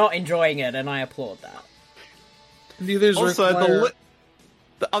is not enjoying it, and I applaud that. Neither's Also, Ric Flair.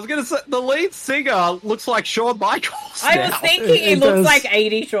 I was going to say, the lead singer looks like Shawn Michaels I now. was thinking he It looks does. like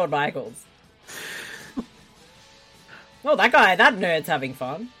 80 Shawn Michaels. Oh, that nerd's having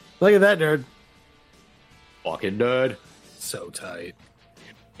fun. Look at that nerd. Fucking nerd. So tight.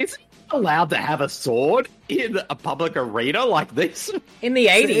 Is he allowed to have a sword in a public arena like this? In the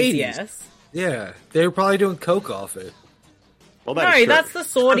It's 80s, the 80s. yes. Yeah, they were probably doing coke off it. Well, No, true. that's the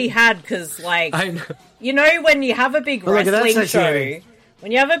sword he had, because, like, I know. you know when you have a big Oh, look at that wrestling sexy show, lady.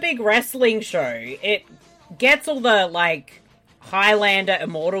 when you have a big wrestling show, it gets all the, like, Highlander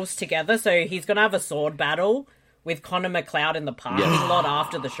immortals together, so he's gonna have a sword battle with Conor McLeod in the parking lot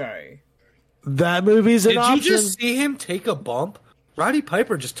after the show. That movie's an Did option. you just see him take a bump? Roddy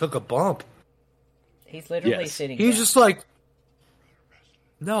Piper just took a bump. He's literally Yes. sitting He's there. just like,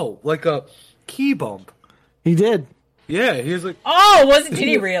 no, like a key bump. He did. Yeah, he was like, Oh, did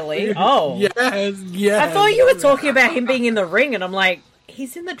he really? Oh. yes. I thought you were talking about him being in the ring, and I'm like,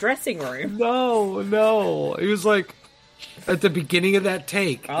 he's in the dressing room. No. He was like, at the beginning of that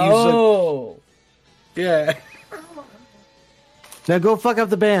take. He was Oh. like, yeah. Now go fuck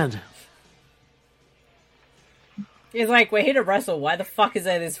up the band. He's like, we're here to wrestle. Why the fuck is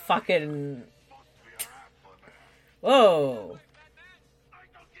there this fucking... Whoa.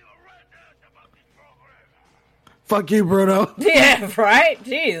 Fuck you, Bruno. Yeah, right?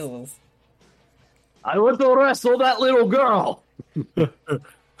 Jesus. I want to wrestle that little girl.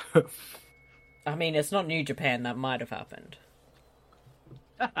 I mean, it's not New Japan. That might have happened.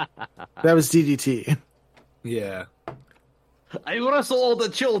 That was DDT. Yeah. I wrestle all the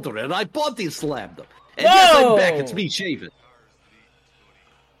children. I body slammed them. And Whoa! yes, I'm back. It's me shaving.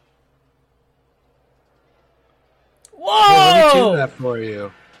 Let me Whoa! tune that for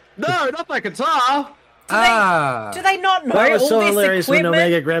you. No, not my guitar. Do they not know That was all so this hilarious when equipment?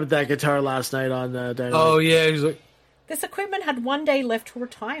 Omega grabbed that guitar last night on Dynamite. Oh, yeah, he's like, This equipment had one day left to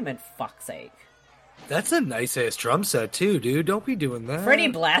retirement, fuck's sake. that's a nice ass drum set too, dude. Don't be doing that.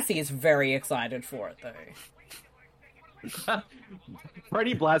 Freddie Blassie is very excited for it, though.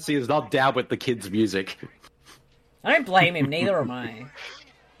 Freddie Blassie is not down with the kids' music. I don't blame him, neither am I.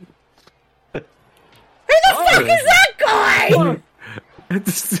 Who the fuck is that guy?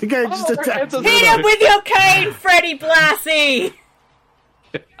 This guy just attacked Hit him with your cane, Freddie Blassie!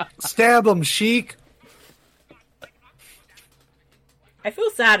 Stab him, Sheik. I feel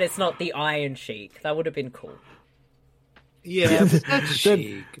sad it's not the Iron Sheik. That would have been cool. Yeah, but that's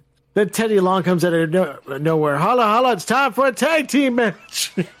Sheik. Then Teddy Long comes out of nowhere. Holla, holla, it's time for a tag team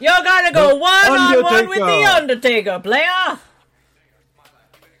match. You're gonna go one-on-one with Undertaker. the Undertaker, player!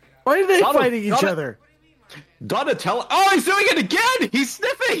 Why are they Got him, fighting each got it. other? Donatello. Oh, he's doing it again! He's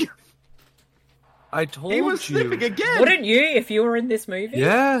sniffing! I told you. He was sniffing again! Wouldn't you if you were in this movie?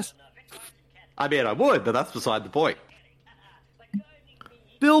 Yes. I mean, I would, but that's beside the point.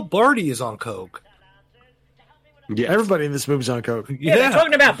 Bill Barty is on coke. Yes. Everybody in this movie's on coke. Yeah, they're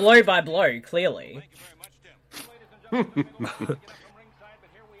talking about blow by blow, clearly.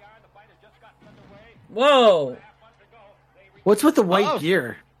 Whoa! What's with the white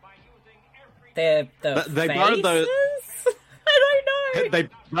gear? They're They faces? borrowed those. I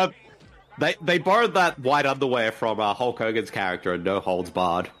don't know. They borrowed that white underwear from Hulk Hogan's character in No Holds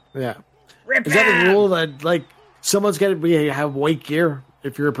Barred. Yeah. Rip Is that him! a rule that, like, someone's got to have white gear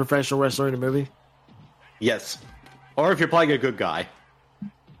if you're a professional wrestler in a movie? Yes. Or if you're playing a good guy.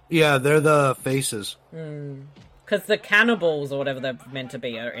 Yeah, they're the faces. Because the cannibals or whatever they're meant to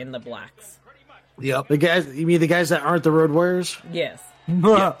be are in the blacks. Yep. The guys, you mean the guys that aren't the Road Warriors? Yes.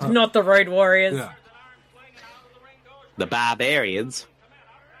 Not the Road Warriors. Yeah. The Barbarians.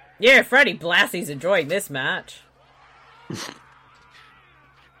 Yeah, Freddie Blassie's enjoying this match.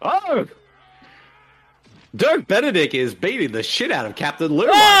 Oh! Dirk Benedict is beating the shit out of Captain Lou.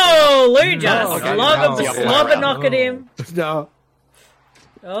 Whoa! Lou just okay. slobber knocking him. No.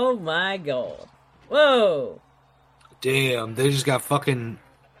 Oh my god. Whoa! Damn, they just got fucking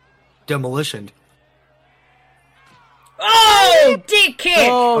demolitioned. Oh! Dick kick!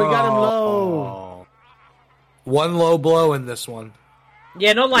 Oh, he got him low. One low blow in this one.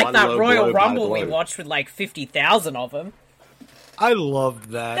 Yeah, not like One that low Royal blow by Rumble we blow. watched with like 50,000 of them. I loved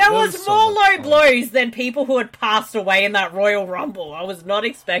that. There That was so more much low fun. blows than people who had passed away in that Royal Rumble. I was not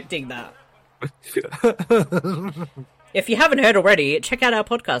expecting that. If you haven't heard already, check out our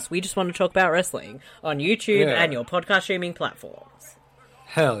podcast. We just want to talk about wrestling on YouTube Yeah. and your podcast streaming platforms.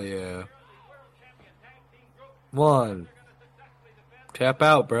 Hell yeah. One. Tap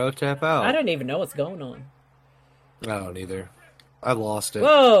out, bro. Tap out. I don't even know what's going on. I don't either. I lost it.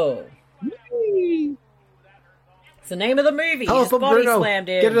 Whoa! It's the name of the movie. Help Just him, body Bruno. slammed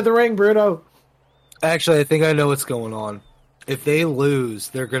him. Get into the ring, Bruno. Actually, I think I know what's going on. If they lose,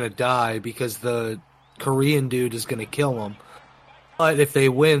 they're gonna die because the Korean dude is gonna kill them. But if they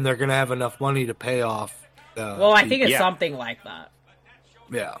win, they're gonna have enough money to pay off. Well, I think it's something like that.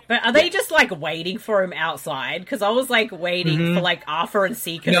 Yeah. But are they just like waiting for him outside? Because I was like waiting for like Arthur and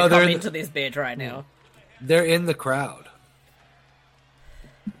Seeker No, to they're come in into this bitch right now. They're in the crowd.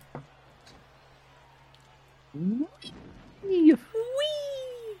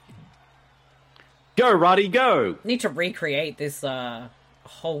 Go, Roddy, go! Need to recreate this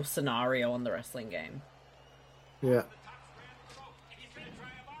whole scenario on the wrestling game. Yeah.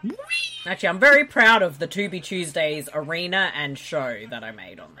 Actually, I'm very proud of the Tubi Tuesdays arena and show that I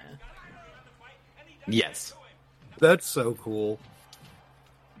made on there. Yes. That's so cool.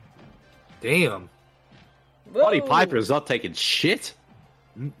 Damn. Roddy Piper is not taking shit.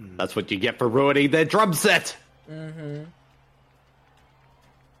 That's what you get for ruining their drum set. Mm-hmm.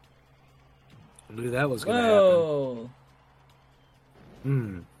 I knew that was gonna Whoa.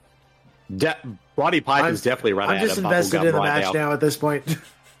 happen. Roddy Piper's definitely run I'm out just of invested bubblegum in the right match now. now at this point.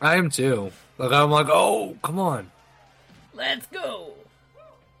 I am too. Like I'm like, oh, come on. Let's go.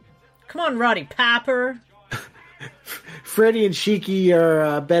 Come on, Roddy Piper. Freddie and Sheiky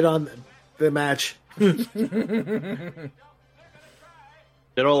are bet on the match. Then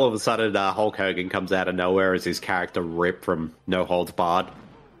all of a sudden, Hulk Hogan comes out of nowhere as his character Rip from No Holds Barred.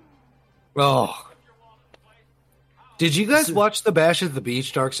 Oh. Did you guys watch the Bash at the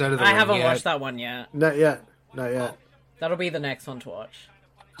Beach Dark Side of the I Ring haven't yet? watched that one yet. Not yet. Not yet. That'll be the next one to watch.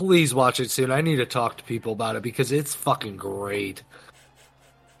 Please watch it soon. I need to talk to people about it because it's fucking great.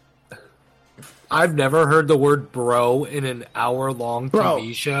 I've never heard the word bro in an hour-long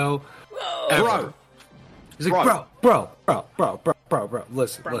TV show. Ever. Bro. He's like, bro.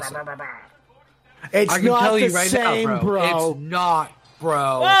 Listen. It's I can not tell the you right same, now, bro. It's not,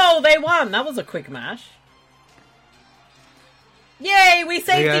 bro. Whoa, they won. That was a quick match. Yay, we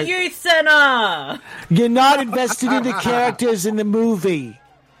saved Yeah. the youth center! You're not invested in the characters in the movie.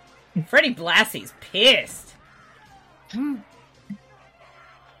 Freddie Blassie's pissed. He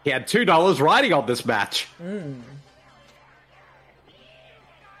had $2 riding on this match.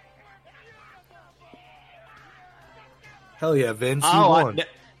 Hell yeah, Vince, you Oh, won.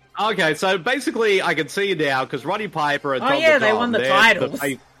 Okay, so basically, I can see now because Roddy Piper and Oh, Tom yeah, the they Tom, won the they're titles.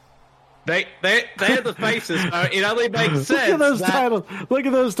 They're the faces, so it only makes sense. Look at those that- titles. Look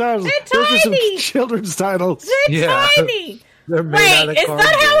at those titles. They're Those are some tiny. children's titles. They're Yeah. tiny! They're made Wait, out of is that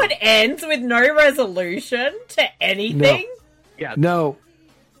cardboard. how it ends with no resolution to anything? Yeah. No.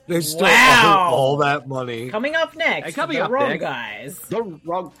 They stole Wow. all that money. Coming up next, And coming the up wrong next, guys. The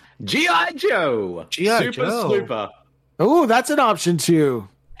wrong G.I. Joe. G.I. Super Joe. Snooper. Oh, that's an option too.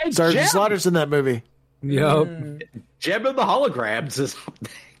 Hey, Sergeant Jem. Slaughter's in that movie. Yep. Gem of the Holograms is up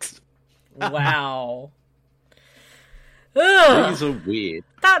next. Wow. Ugh, These are weird.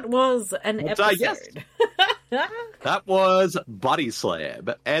 that was an But, episode. yes. That was Body Slam.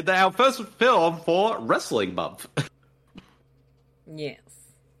 And our first film for Wrestling Month. Yes.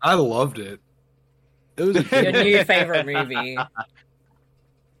 I loved it. It was a Your new favorite movie.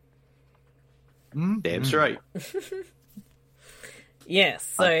 Damn straight. Yes.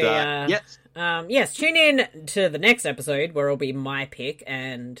 So, But, yes. yes, tune in to the next episode where it'll be my pick,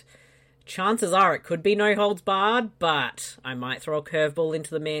 and chances are it could be No Holds Barred, but I might throw a curveball into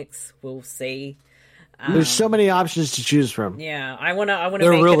the mix. We'll see. There's so many options to choose from. Yeah, I want to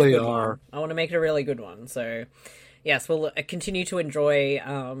There make really it a good are. one. I want to make it a really good one. So, yes, we'll continue to enjoy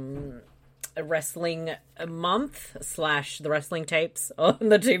a wrestling month / the wrestling tapes on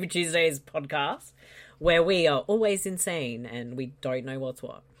the Tubi Tuesdays podcast, where we are always insane and we don't know what's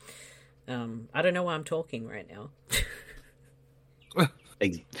what. I don't know why I'm talking right now. But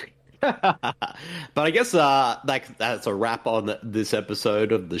I guess that's a wrap on this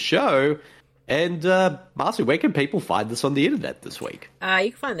episode of the show. And Marcy, where can people find this on the internet this week?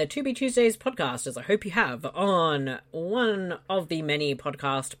 You can find the Tubi Tuesdays podcast, as I hope you have, on one of the many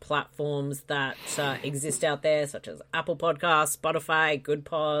podcast platforms that exist out there, such as Apple Podcasts, Spotify, Good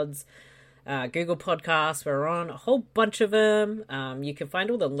Pods, Google Podcasts. We're on a whole bunch of them. You can find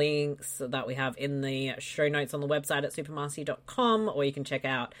all the links that we have in the show notes on the website at supermarcy.com, or you can check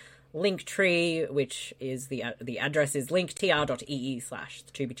out Linktree, which is the address is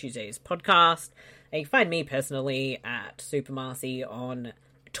linktr.ee/Tubi Tuesdays podcast. And you can find me personally at Supermarcy on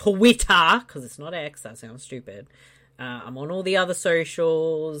Twitter, because it's not X, that sounds stupid. I'm on all the other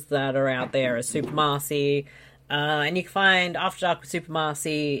socials that are out there as Supermarcy. And you can find After Dark with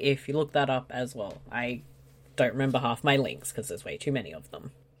Supermarcy if you look that up as well. I don't remember half my links because there's way too many of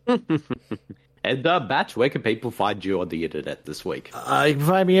them. And Batch, where can people find you on the internet this week? You can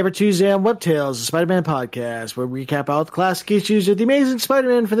find me every Tuesday on WebTales, the Spider-Man podcast, where we recap all the classic issues of the Amazing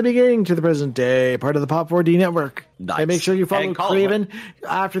Spider-Man from the beginning to the present day, part of the Pop 4D network. Nice. And make sure you follow And Colin, Craven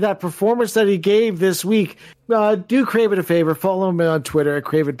after that performance that he gave this week. Do Craven a favor, follow him on Twitter at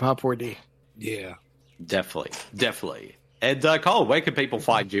CravenPop4D. Yeah. Definitely. And Colin, where can people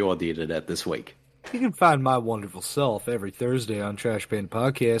find you on the internet this week? You can find my wonderful self every Thursday on Trash Pan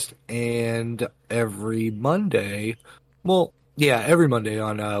Podcast, and every Monday, every Monday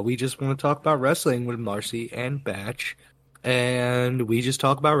on We Just Want to Talk About Wrestling with Marcy and Batch, and we just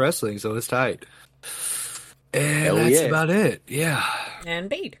talk about wrestling, so it's tight. And Hell that's yeah. about it, yeah. And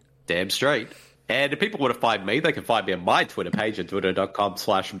Bede. Damn straight. And if people want to find me, they can find me on my Twitter page at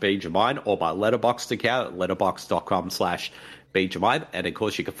twitter.com/BeJamine or my Letterboxd account at letterboxd.com/BeJamine. And of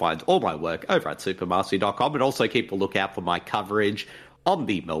course, you can find all my work over at supermarcy.com, and also keep a lookout for my coverage on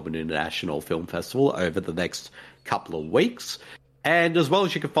the Melbourne International Film Festival over the next couple of weeks. And as well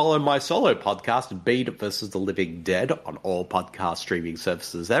as you can follow my solo podcast, Bede vs. the Living Dead, on all podcast streaming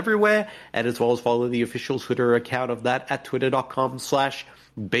services everywhere, and as well as follow the official Twitter account of that at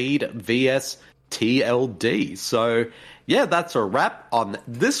twitter.com/BedeVSTLD. So, yeah, that's a wrap on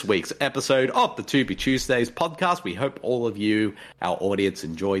this week's episode of the Tubi Tuesdays podcast. We hope all of you, our audience,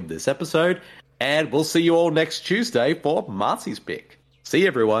 enjoyed this episode, and we'll see you all next Tuesday for Marcy's pick. See you,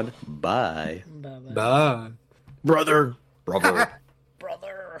 everyone. Bye. Bye. Brother. Brother.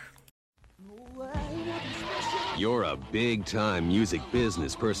 You're a big-time music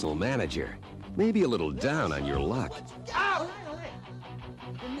business personal manager. Maybe a little down on your luck.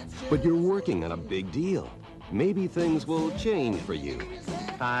 But you're working on a big deal. Maybe things will change for you.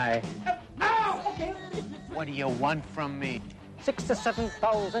 Hi. What do you want from me?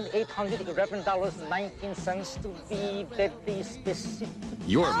 $67,811.19 to be deadly specific.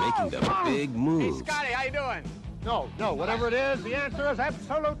 You're making the big moves. Hey, Scotty, how you doing? No, whatever it is, the answer is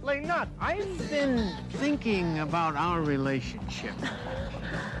absolutely not. I've been thinking about our relationship.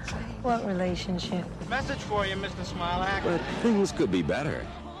 What relationship? Message for you, Mr. Smilehack. But things could be better.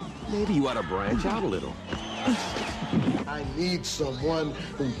 Maybe you ought to branch out a little. I need someone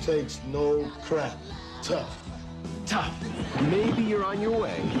who takes no crap. Tough. Maybe you're on your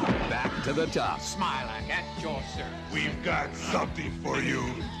way back to the top. Smilehack, at your service. We've got something for you.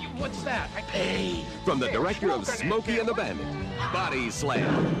 What's that? Hey. From the director of Smokey and the Bandit, Body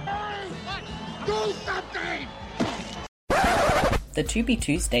Slam. Do something! The Tubi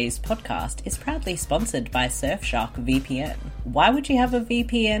Tuesdays podcast is proudly sponsored by Surfshark VPN. Why would you have a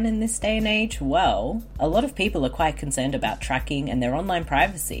VPN in this day and age? Well, a lot of people are quite concerned about tracking and their online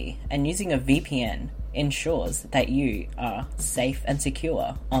privacy, and using a VPN ensures that you are safe and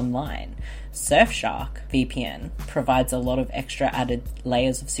secure online. Surfshark VPN provides a lot of extra added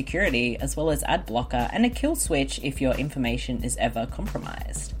layers of security, as well as ad blocker and a kill switch if your information is ever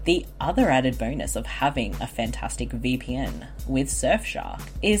compromised. The other added bonus of having a fantastic VPN with Surfshark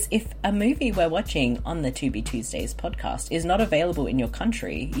is if a movie we're watching on the Tubi Tuesdays podcast is not available in your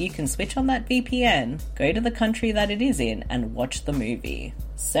country, you can switch on that VPN, go to the country that it is in, and watch the movie.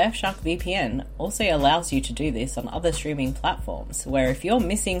 Surfshark VPN also allows you to do this on other streaming platforms, where if you're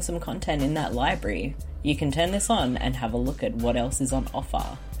missing some content in that library, you can turn this on and have a look at what else is on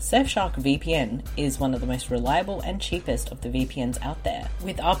offer. Surfshark VPN is one of the most reliable and cheapest of the VPNs out there,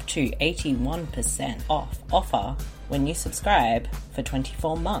 with up to 81% off offer when you subscribe for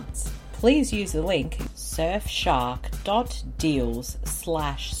 24 months. Please use the link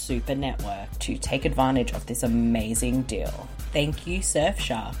surfshark.deals/supernetwork to take advantage of this amazing deal. Thank you,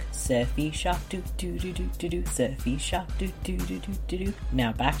 Surfshark. Surfy shark do do do do do do. Surfy shark do do do do do do.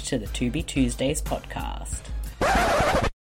 Now back to the Tubi Tuesdays podcast.